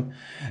had some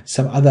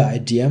other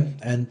idea,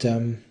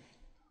 and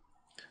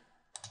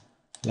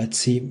let's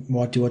see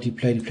what he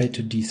played. He played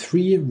to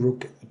d3,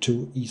 rook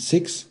to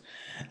e6,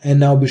 and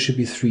now bishop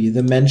e3.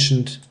 The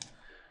mentioned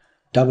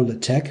double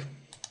attack.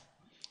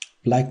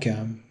 Black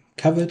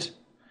covered,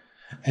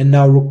 and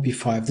now rook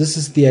b5. This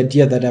is the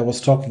idea that I was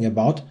talking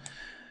about,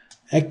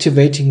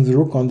 activating the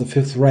rook on the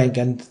 5th rank,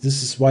 and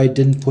this is why he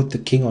didn't put the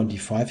king on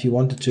d5. He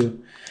wanted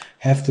to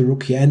have the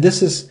rook here, and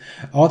this is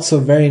also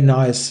very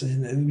nice.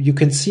 You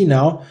can see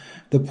now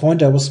the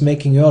point I was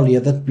making earlier,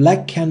 that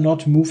black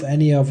cannot move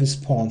any of his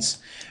pawns.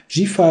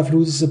 g5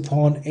 loses a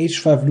pawn,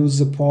 h5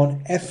 loses a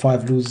pawn,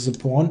 f5 loses a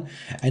pawn,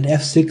 and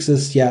f6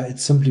 is, yeah,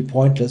 it's simply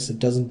pointless. It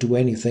doesn't do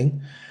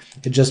anything.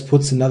 It just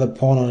puts another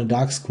pawn on a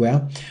dark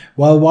square.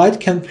 While white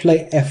can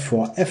play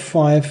f4,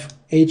 f5,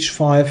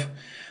 h5.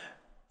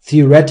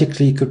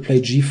 Theoretically, he could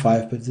play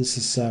g5, but this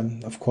is,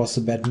 of course,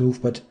 a bad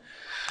move. But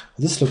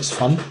this looks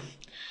fun.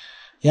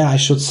 Yeah, I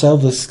should sell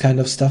this kind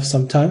of stuff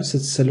sometimes.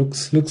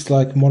 It looks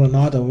like modern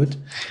art of it.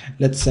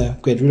 Let's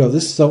get rid of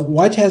this. So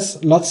white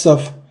has lots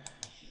of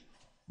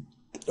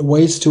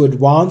ways to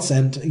advance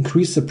and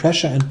increase the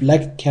pressure, and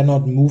black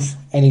cannot move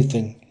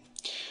anything.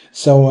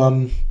 So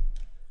a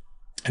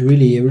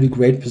really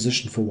great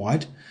position for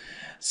white.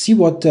 See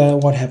what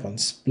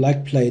happens.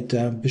 Black played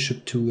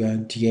bishop to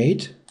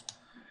d8.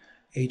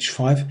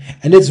 h5,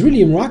 and it's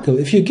really remarkable.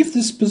 If you give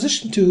this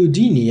position to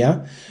Houdini,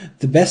 yeah,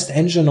 the best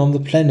engine on the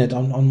planet,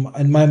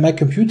 and my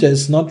computer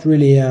is not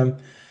really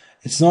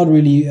it's not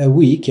really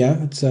weak,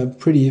 yeah, it's a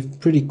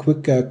pretty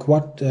quick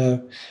quad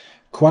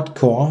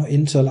core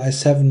Intel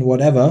i7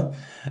 whatever,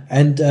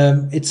 and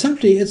it's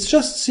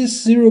just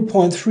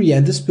 0.3,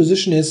 and this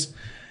position is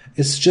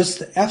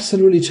just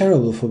absolutely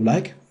terrible for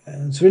black.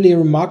 It's really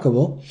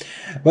remarkable.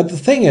 But the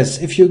thing is,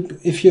 if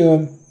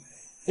you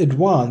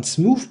advance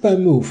move by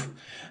move,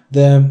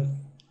 the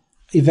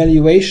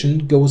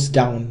evaluation goes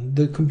down.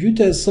 The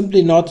computer is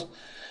simply not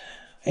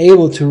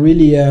able to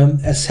really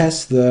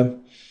assess the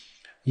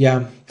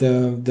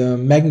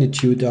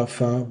magnitude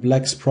of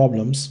black's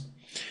problems.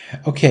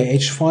 Okay,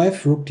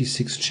 h5, rook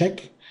d6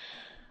 check,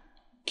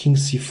 king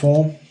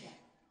c4,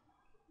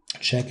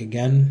 check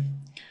again.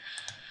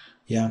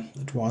 Yeah,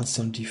 advanced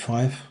on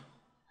d5.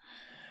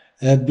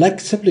 Black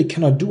simply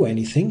cannot do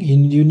anything.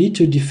 You need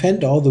to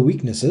defend all the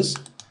weaknesses.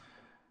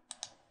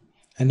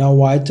 And now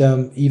white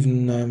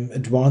even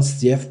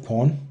advanced the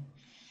f-pawn.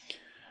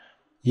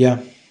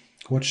 Yeah,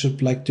 what should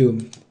black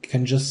do?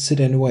 Can just sit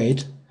and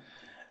wait.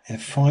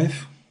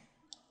 f5.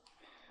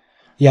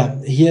 Yeah,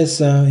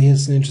 here's an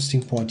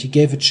interesting point. He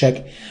gave a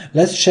check.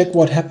 Let's check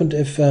what happened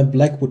if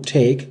black would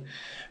take.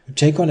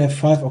 Take on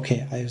f5.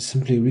 Okay, I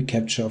simply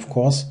recapture, of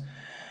course.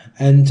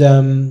 And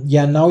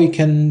yeah, now you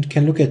can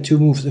look at two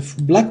moves. If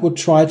black would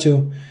try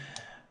to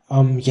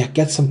yeah,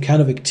 get some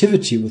kind of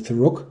activity with the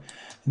rook,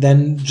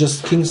 then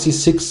just king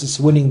c6 is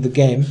winning the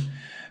game.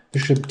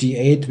 Bishop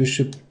d8,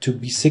 bishop to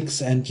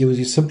b6, and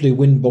you simply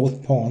win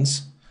both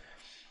pawns.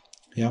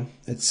 Yeah,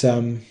 it's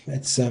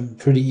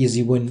pretty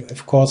easy win.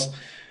 Of course,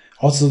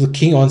 also the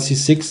king on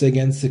c6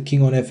 against the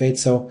king on f8,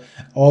 so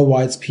all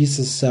white's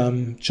pieces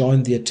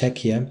join the attack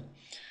here.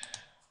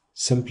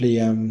 Simply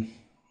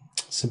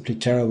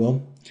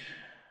terrible.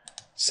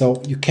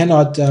 So you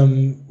cannot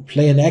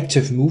play an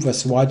active move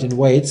as white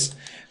waits.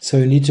 So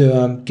you need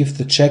to give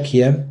the check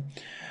here,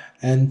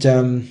 and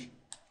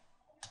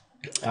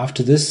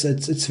after this,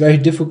 it's very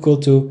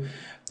difficult to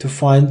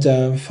find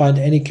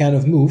any kind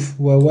of move.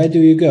 Well, where do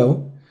you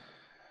go?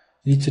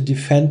 You need to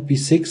defend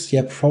b6.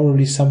 Yeah,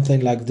 probably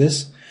something like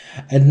this.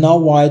 And now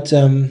white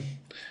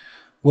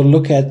will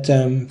look at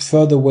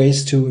further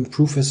ways to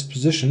improve his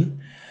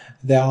position.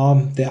 There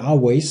are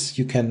ways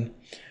you can,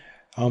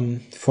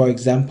 for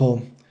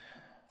example,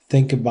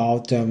 think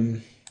about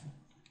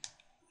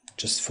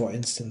just for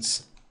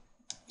instance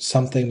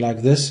something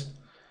like this,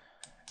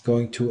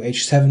 going to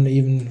h7,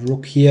 even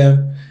rook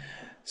here,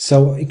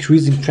 so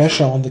increasing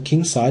pressure on the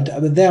king side.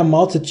 But there are a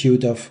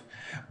multitude of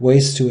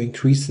ways to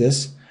increase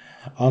this.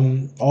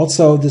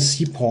 Also the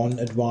c-pawn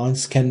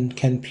advance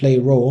can play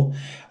a role.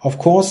 Of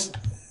course,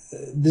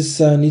 this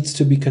needs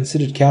to be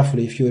considered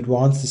carefully. If you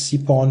advance the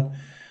c-pawn,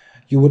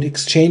 you would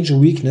exchange a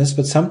weakness,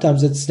 but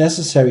sometimes it's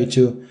necessary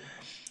to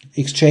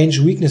exchange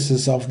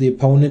weaknesses of the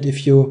opponent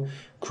if you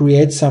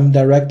create some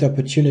direct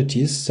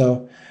opportunities.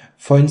 So,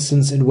 for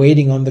instance, in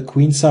waiting on the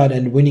queen side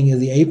and winning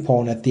the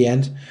a-pawn at the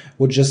end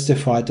would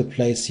justify to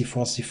play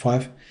c4,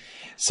 c5.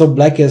 So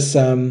black is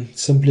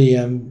simply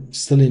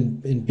still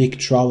in big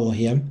trouble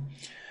here.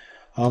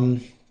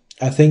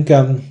 I think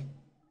the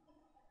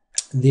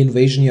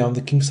invasion here on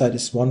the king side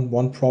is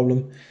one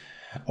problem.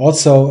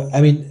 Also,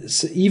 I mean,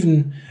 so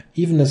even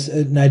as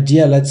an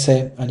idea, let's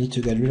say, I need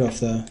to get rid of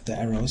the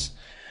arrows.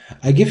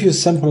 I give you a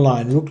simple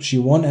line, rook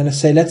g1, and I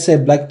say, let's say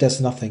black does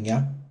nothing,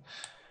 yeah?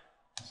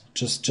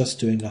 Just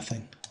doing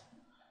nothing.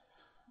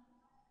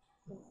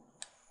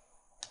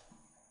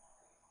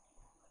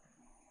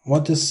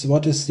 What is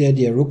the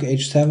idea? Rook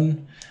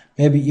h7,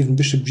 maybe even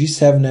bishop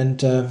g7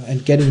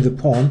 and getting the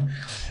pawn.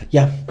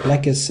 Yeah,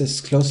 black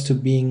is close to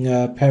being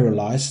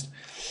paralyzed.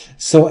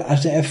 So at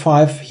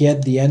f5, here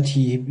at the end,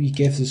 he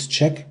gave this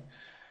check,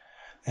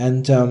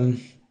 and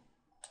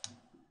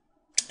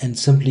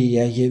simply,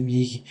 yeah,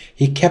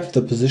 he kept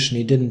the position.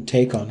 He didn't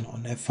take on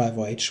f5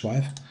 or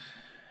h5.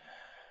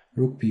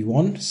 Rook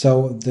b1.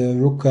 So the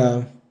rook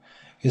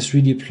is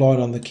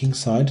redeployed on the king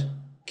side.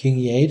 King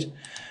e8.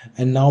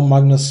 And now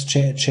Magnus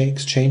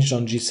exchanged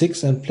on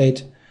g6 and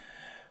played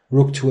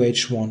rook to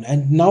h1.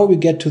 And now we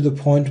get to the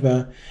point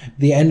where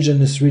the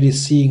engine is really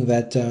seeing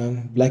that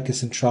black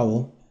is in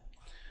trouble.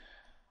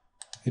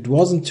 It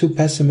wasn't too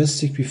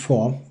pessimistic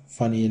before,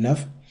 funny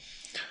enough.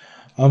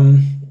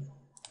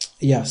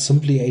 Yeah,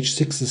 simply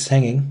h6 is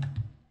hanging.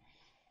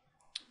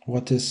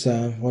 What is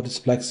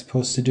black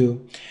supposed to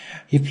do?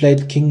 He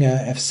played king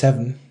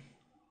f7,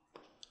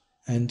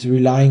 and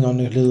relying on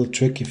a little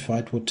trick, if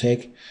white would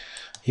take,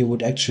 he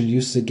would actually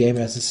use the game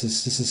as this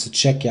is a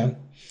check, yeah.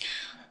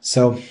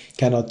 So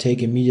cannot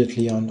take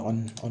immediately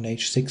on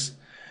h6,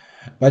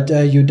 but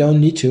you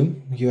don't need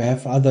to. You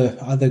have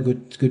other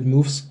good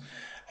moves,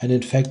 and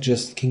in fact,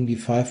 just king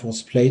d5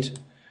 was played,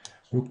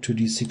 rook to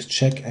d6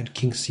 check, and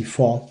king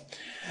c4.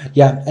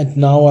 Yeah, and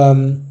now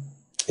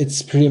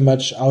it's pretty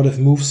much out of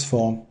moves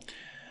for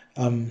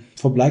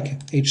black.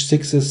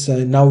 h6 is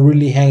now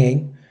really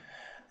hanging,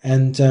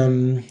 and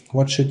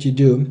what should you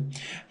do?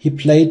 He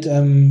played,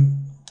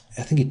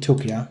 I think he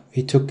took, yeah.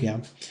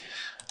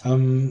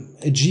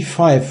 A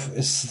g5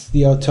 is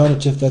the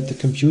alternative that the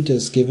computer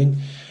is giving.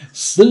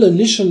 Still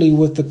initially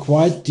with a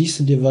quite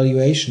decent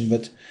evaluation,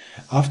 but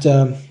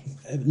after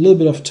a little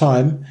bit of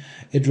time,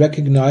 it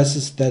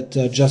recognizes that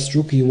just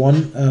rook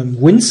e1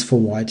 wins for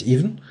white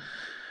even.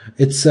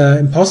 It's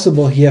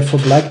impossible here for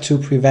black to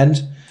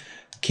prevent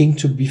king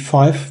to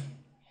b5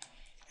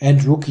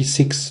 and rook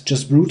e6,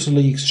 just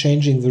brutally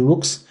exchanging the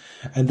rooks,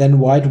 and then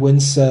white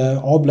wins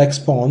all black's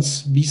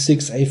pawns,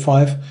 b6,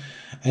 a5,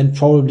 and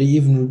probably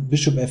even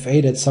bishop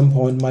f8 at some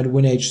point might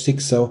win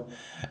h6, so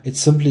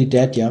it's simply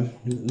dead, yeah,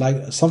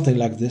 like something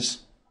like this.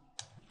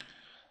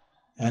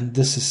 And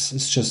this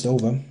is just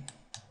over.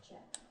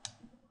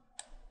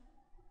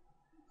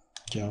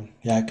 Yeah,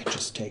 I can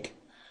just take.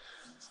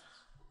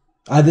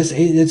 It's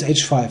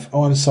h5.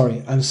 Oh, I'm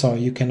sorry,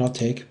 you cannot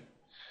take.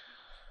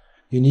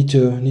 You need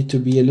to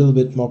be a little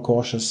bit more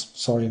cautious.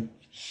 Sorry.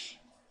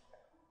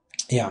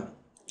 Yeah,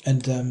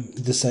 and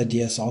this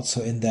idea is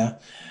also in there.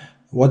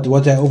 What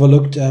I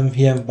overlooked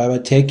here by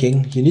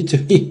taking, you need to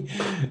be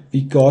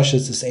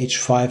cautious, is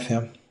h5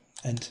 here,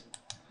 and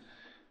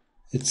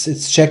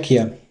it's check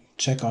here,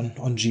 check on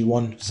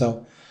g1.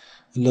 So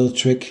a little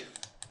trick.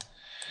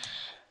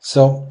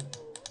 So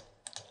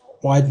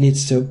white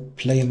needs to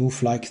play a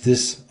move like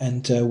this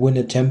and win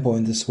a tempo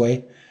in this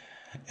way,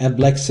 and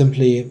black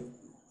simply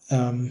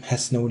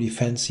has no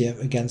defense here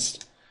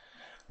against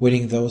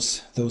winning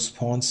those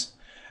pawns.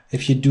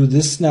 If you do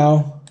this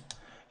now,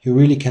 you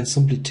really can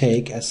simply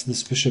take, as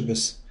this bishop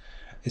is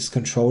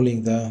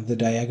controlling the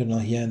diagonal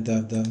here and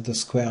the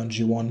square on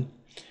g1.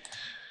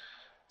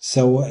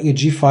 So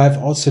g5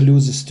 also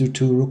loses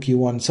to rook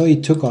e1. So he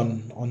took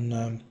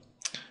on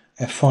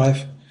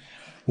f5.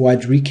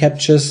 White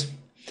recaptures,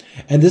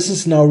 and this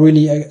is now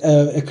really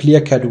a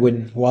clear-cut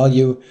win. While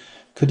you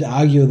could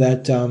argue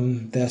that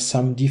there's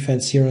some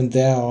defense here and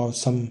there or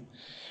some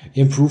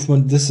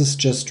improvement, this is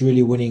just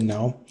really winning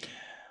now.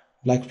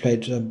 Black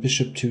played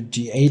bishop to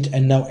d8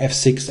 and now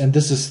f6, and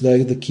this is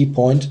the key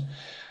point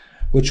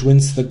which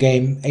wins the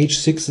game.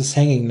 h6 is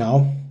hanging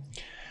now,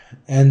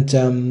 and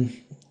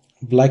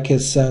black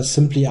is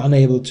simply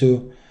unable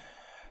to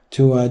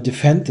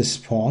defend this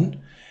pawn.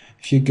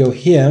 If you go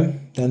here,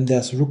 then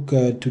there's rook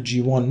to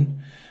g1.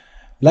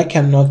 Black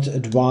cannot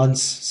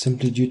advance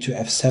simply due to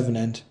f7,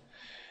 and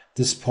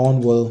this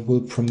pawn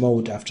will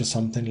promote after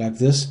something like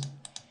this.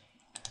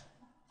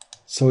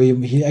 So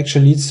he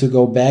actually needs to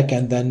go back,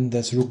 and then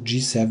there's rook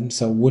g7,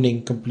 so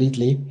winning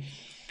completely.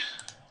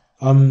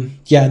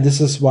 Yeah, and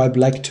this is why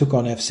black took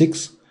on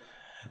f6,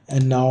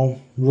 and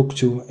now rook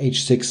to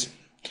h6.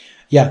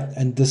 Yeah,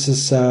 and this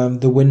is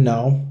the win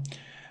now,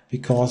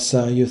 because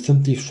you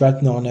simply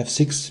threaten on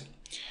f6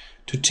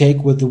 to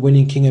take with the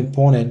winning king and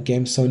pawn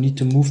endgame, so you need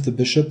to move the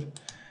bishop,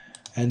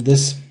 and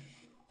this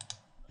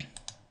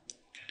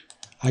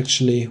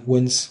actually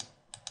wins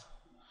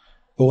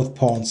both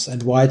pawns.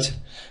 And white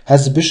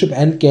has a bishop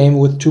endgame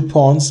with 2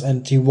 pawns,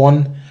 and he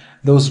won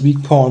those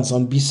weak pawns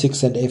on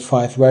b6 and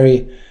a5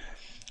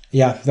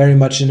 very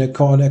much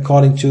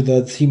according to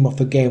the theme of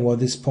the game, where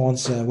these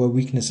pawns were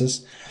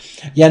weaknesses.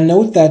 Yeah,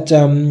 note that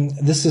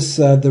this is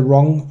the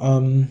wrong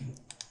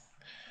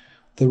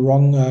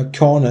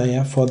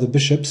corner for the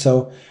bishop.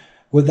 So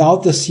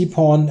without the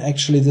c-pawn,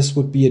 actually this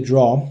would be a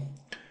draw.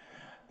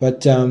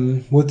 But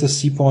with the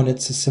c-pawn,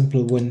 it's a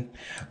simple win.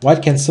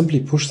 White can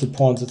simply push the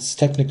pawns. It's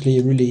technically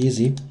really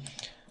easy.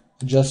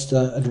 Just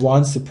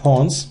advance the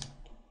pawns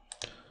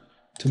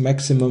to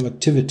maximum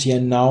activity,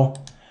 and now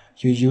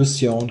you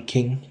use your own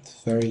king.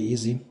 It's very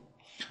easy.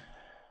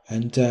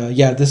 And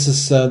yeah, this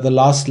is the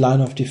last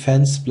line of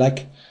defense.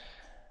 Black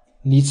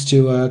needs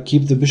to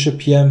keep the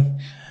bishop here.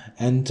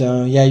 And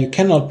yeah, you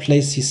cannot play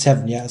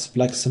c7, as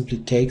black simply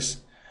takes.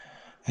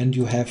 And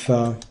you have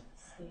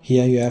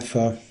here you have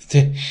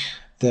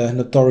the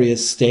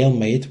notorious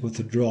stalemate with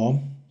the draw.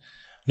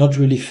 Not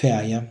really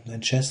fair,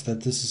 in chess,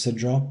 that this is a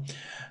draw,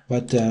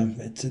 but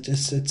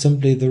it's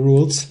simply the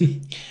rules.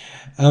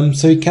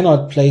 So you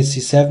cannot play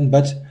c7,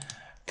 but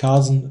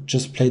Carlsen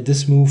just played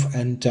this move,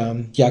 and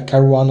yeah,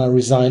 Caruana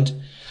resigned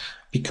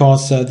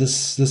because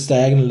this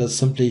diagonal is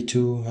simply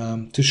too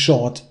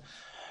short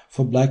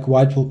for black.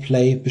 White will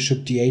play bishop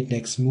d8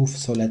 next move.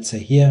 So let's say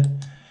here,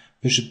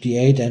 bishop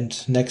d8,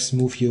 and next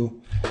move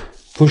you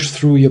push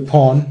through your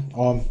pawn,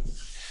 or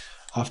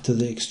after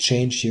the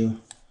exchange you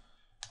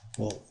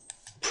will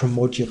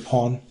promote your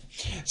pawn.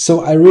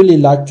 So I really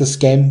like this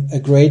game. A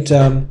great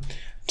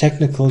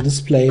technical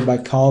display by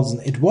Carlsen.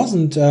 It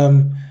wasn't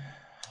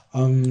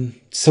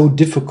so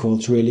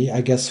difficult, really,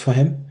 I guess, for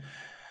him.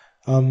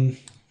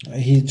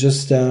 He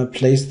just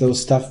plays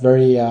those stuff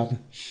very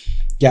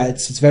yeah,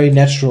 it's very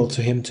natural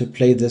to him to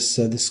play this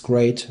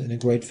in a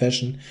great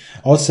fashion.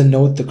 Also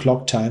note the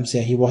clock times.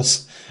 Yeah, he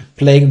was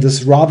playing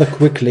this rather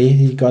quickly.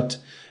 He got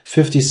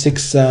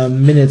 56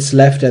 minutes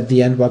left at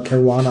the end, while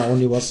Caruana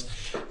only was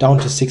down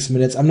to 6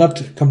 minutes. I'm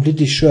not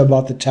completely sure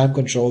about the time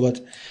control,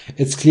 but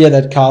it's clear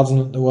that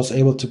Carlsen was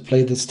able to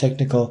play this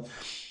technical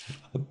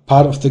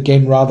part of the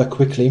game rather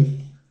quickly.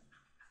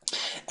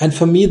 And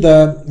for me,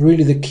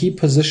 the key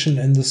position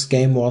in this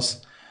game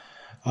was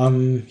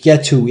knight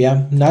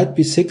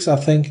b6. I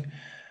think,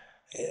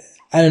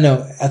 I don't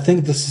know, I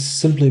think this is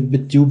simply a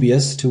bit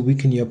dubious to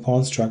weaken your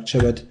pawn structure,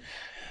 but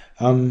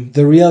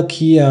the real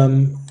key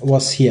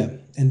was here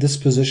in this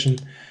position,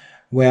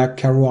 where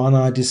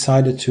Caruana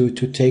decided to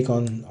take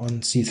on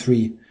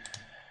c3.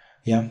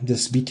 Yeah,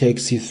 this b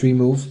takes c3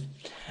 move,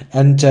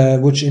 and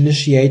which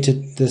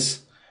initiated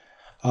this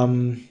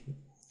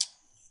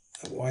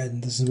why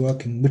this is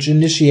working, which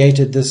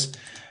initiated this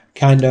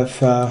kind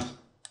of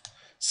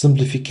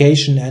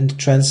simplification and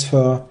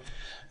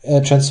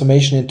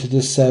transformation into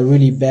this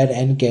really bad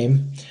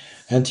endgame.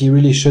 And he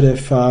really should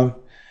have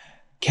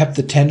kept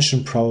the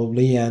tension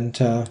probably, and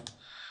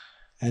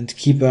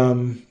keep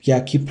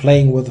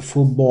playing with the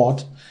full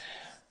board.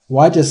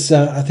 White is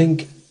I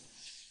think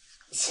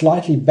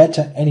slightly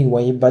better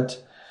anyway,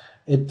 but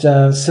it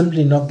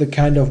simply not the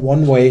kind of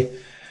one way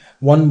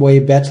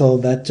battle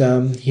that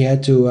he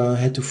had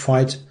to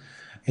fight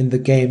in the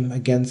game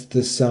against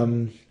this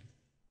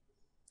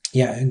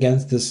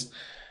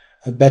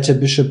a better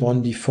bishop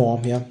on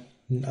d4.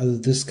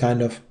 This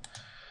kind of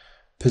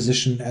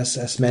position,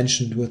 as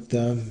mentioned, with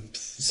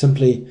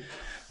simply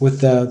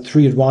with the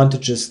 3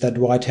 advantages that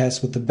white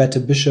has with the better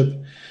bishop,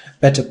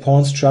 better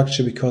pawn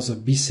structure because of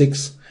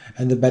b6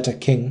 and the better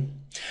king.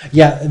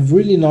 Yeah, a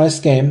really nice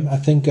game. I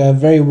think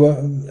very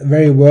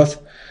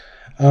worth.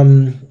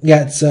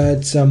 Yeah,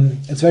 it's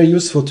very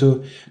useful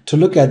to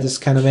look at this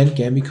kind of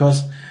endgame,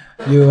 because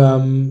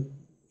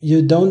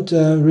you don't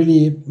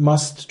really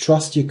must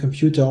trust your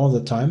computer all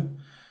the time.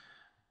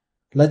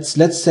 Let's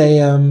say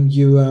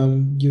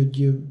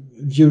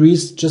you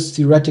reach, just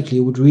theoretically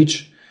would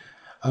reach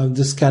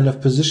this kind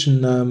of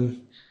position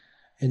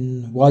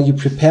while you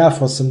prepare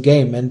for some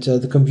game, and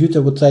the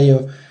computer would tell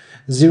you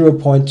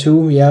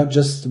 0.2, yeah,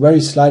 just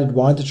very slight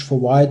advantage for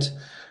white.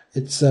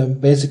 It's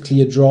basically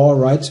a draw,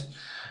 right?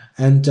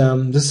 And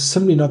this is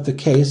simply not the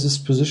case. This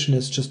position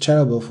is just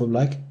terrible for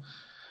black,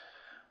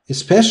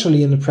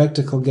 especially in a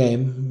practical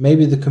game.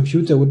 Maybe the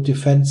computer would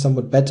defend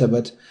somewhat better,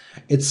 but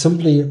it's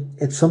simply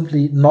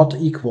not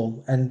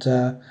equal, and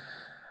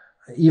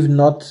even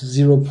not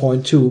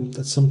 0.2.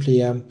 That's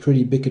simply a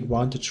pretty big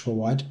advantage for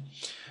white.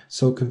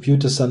 So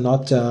computers are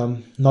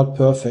not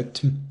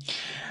perfect.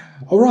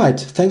 All right,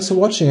 thanks for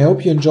watching. I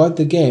hope you enjoyed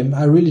the game.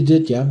 I really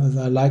did, yeah.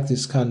 I like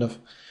this kind of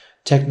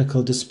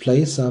technical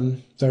displays.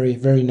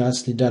 Very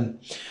nicely done.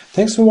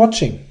 Thanks for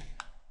watching.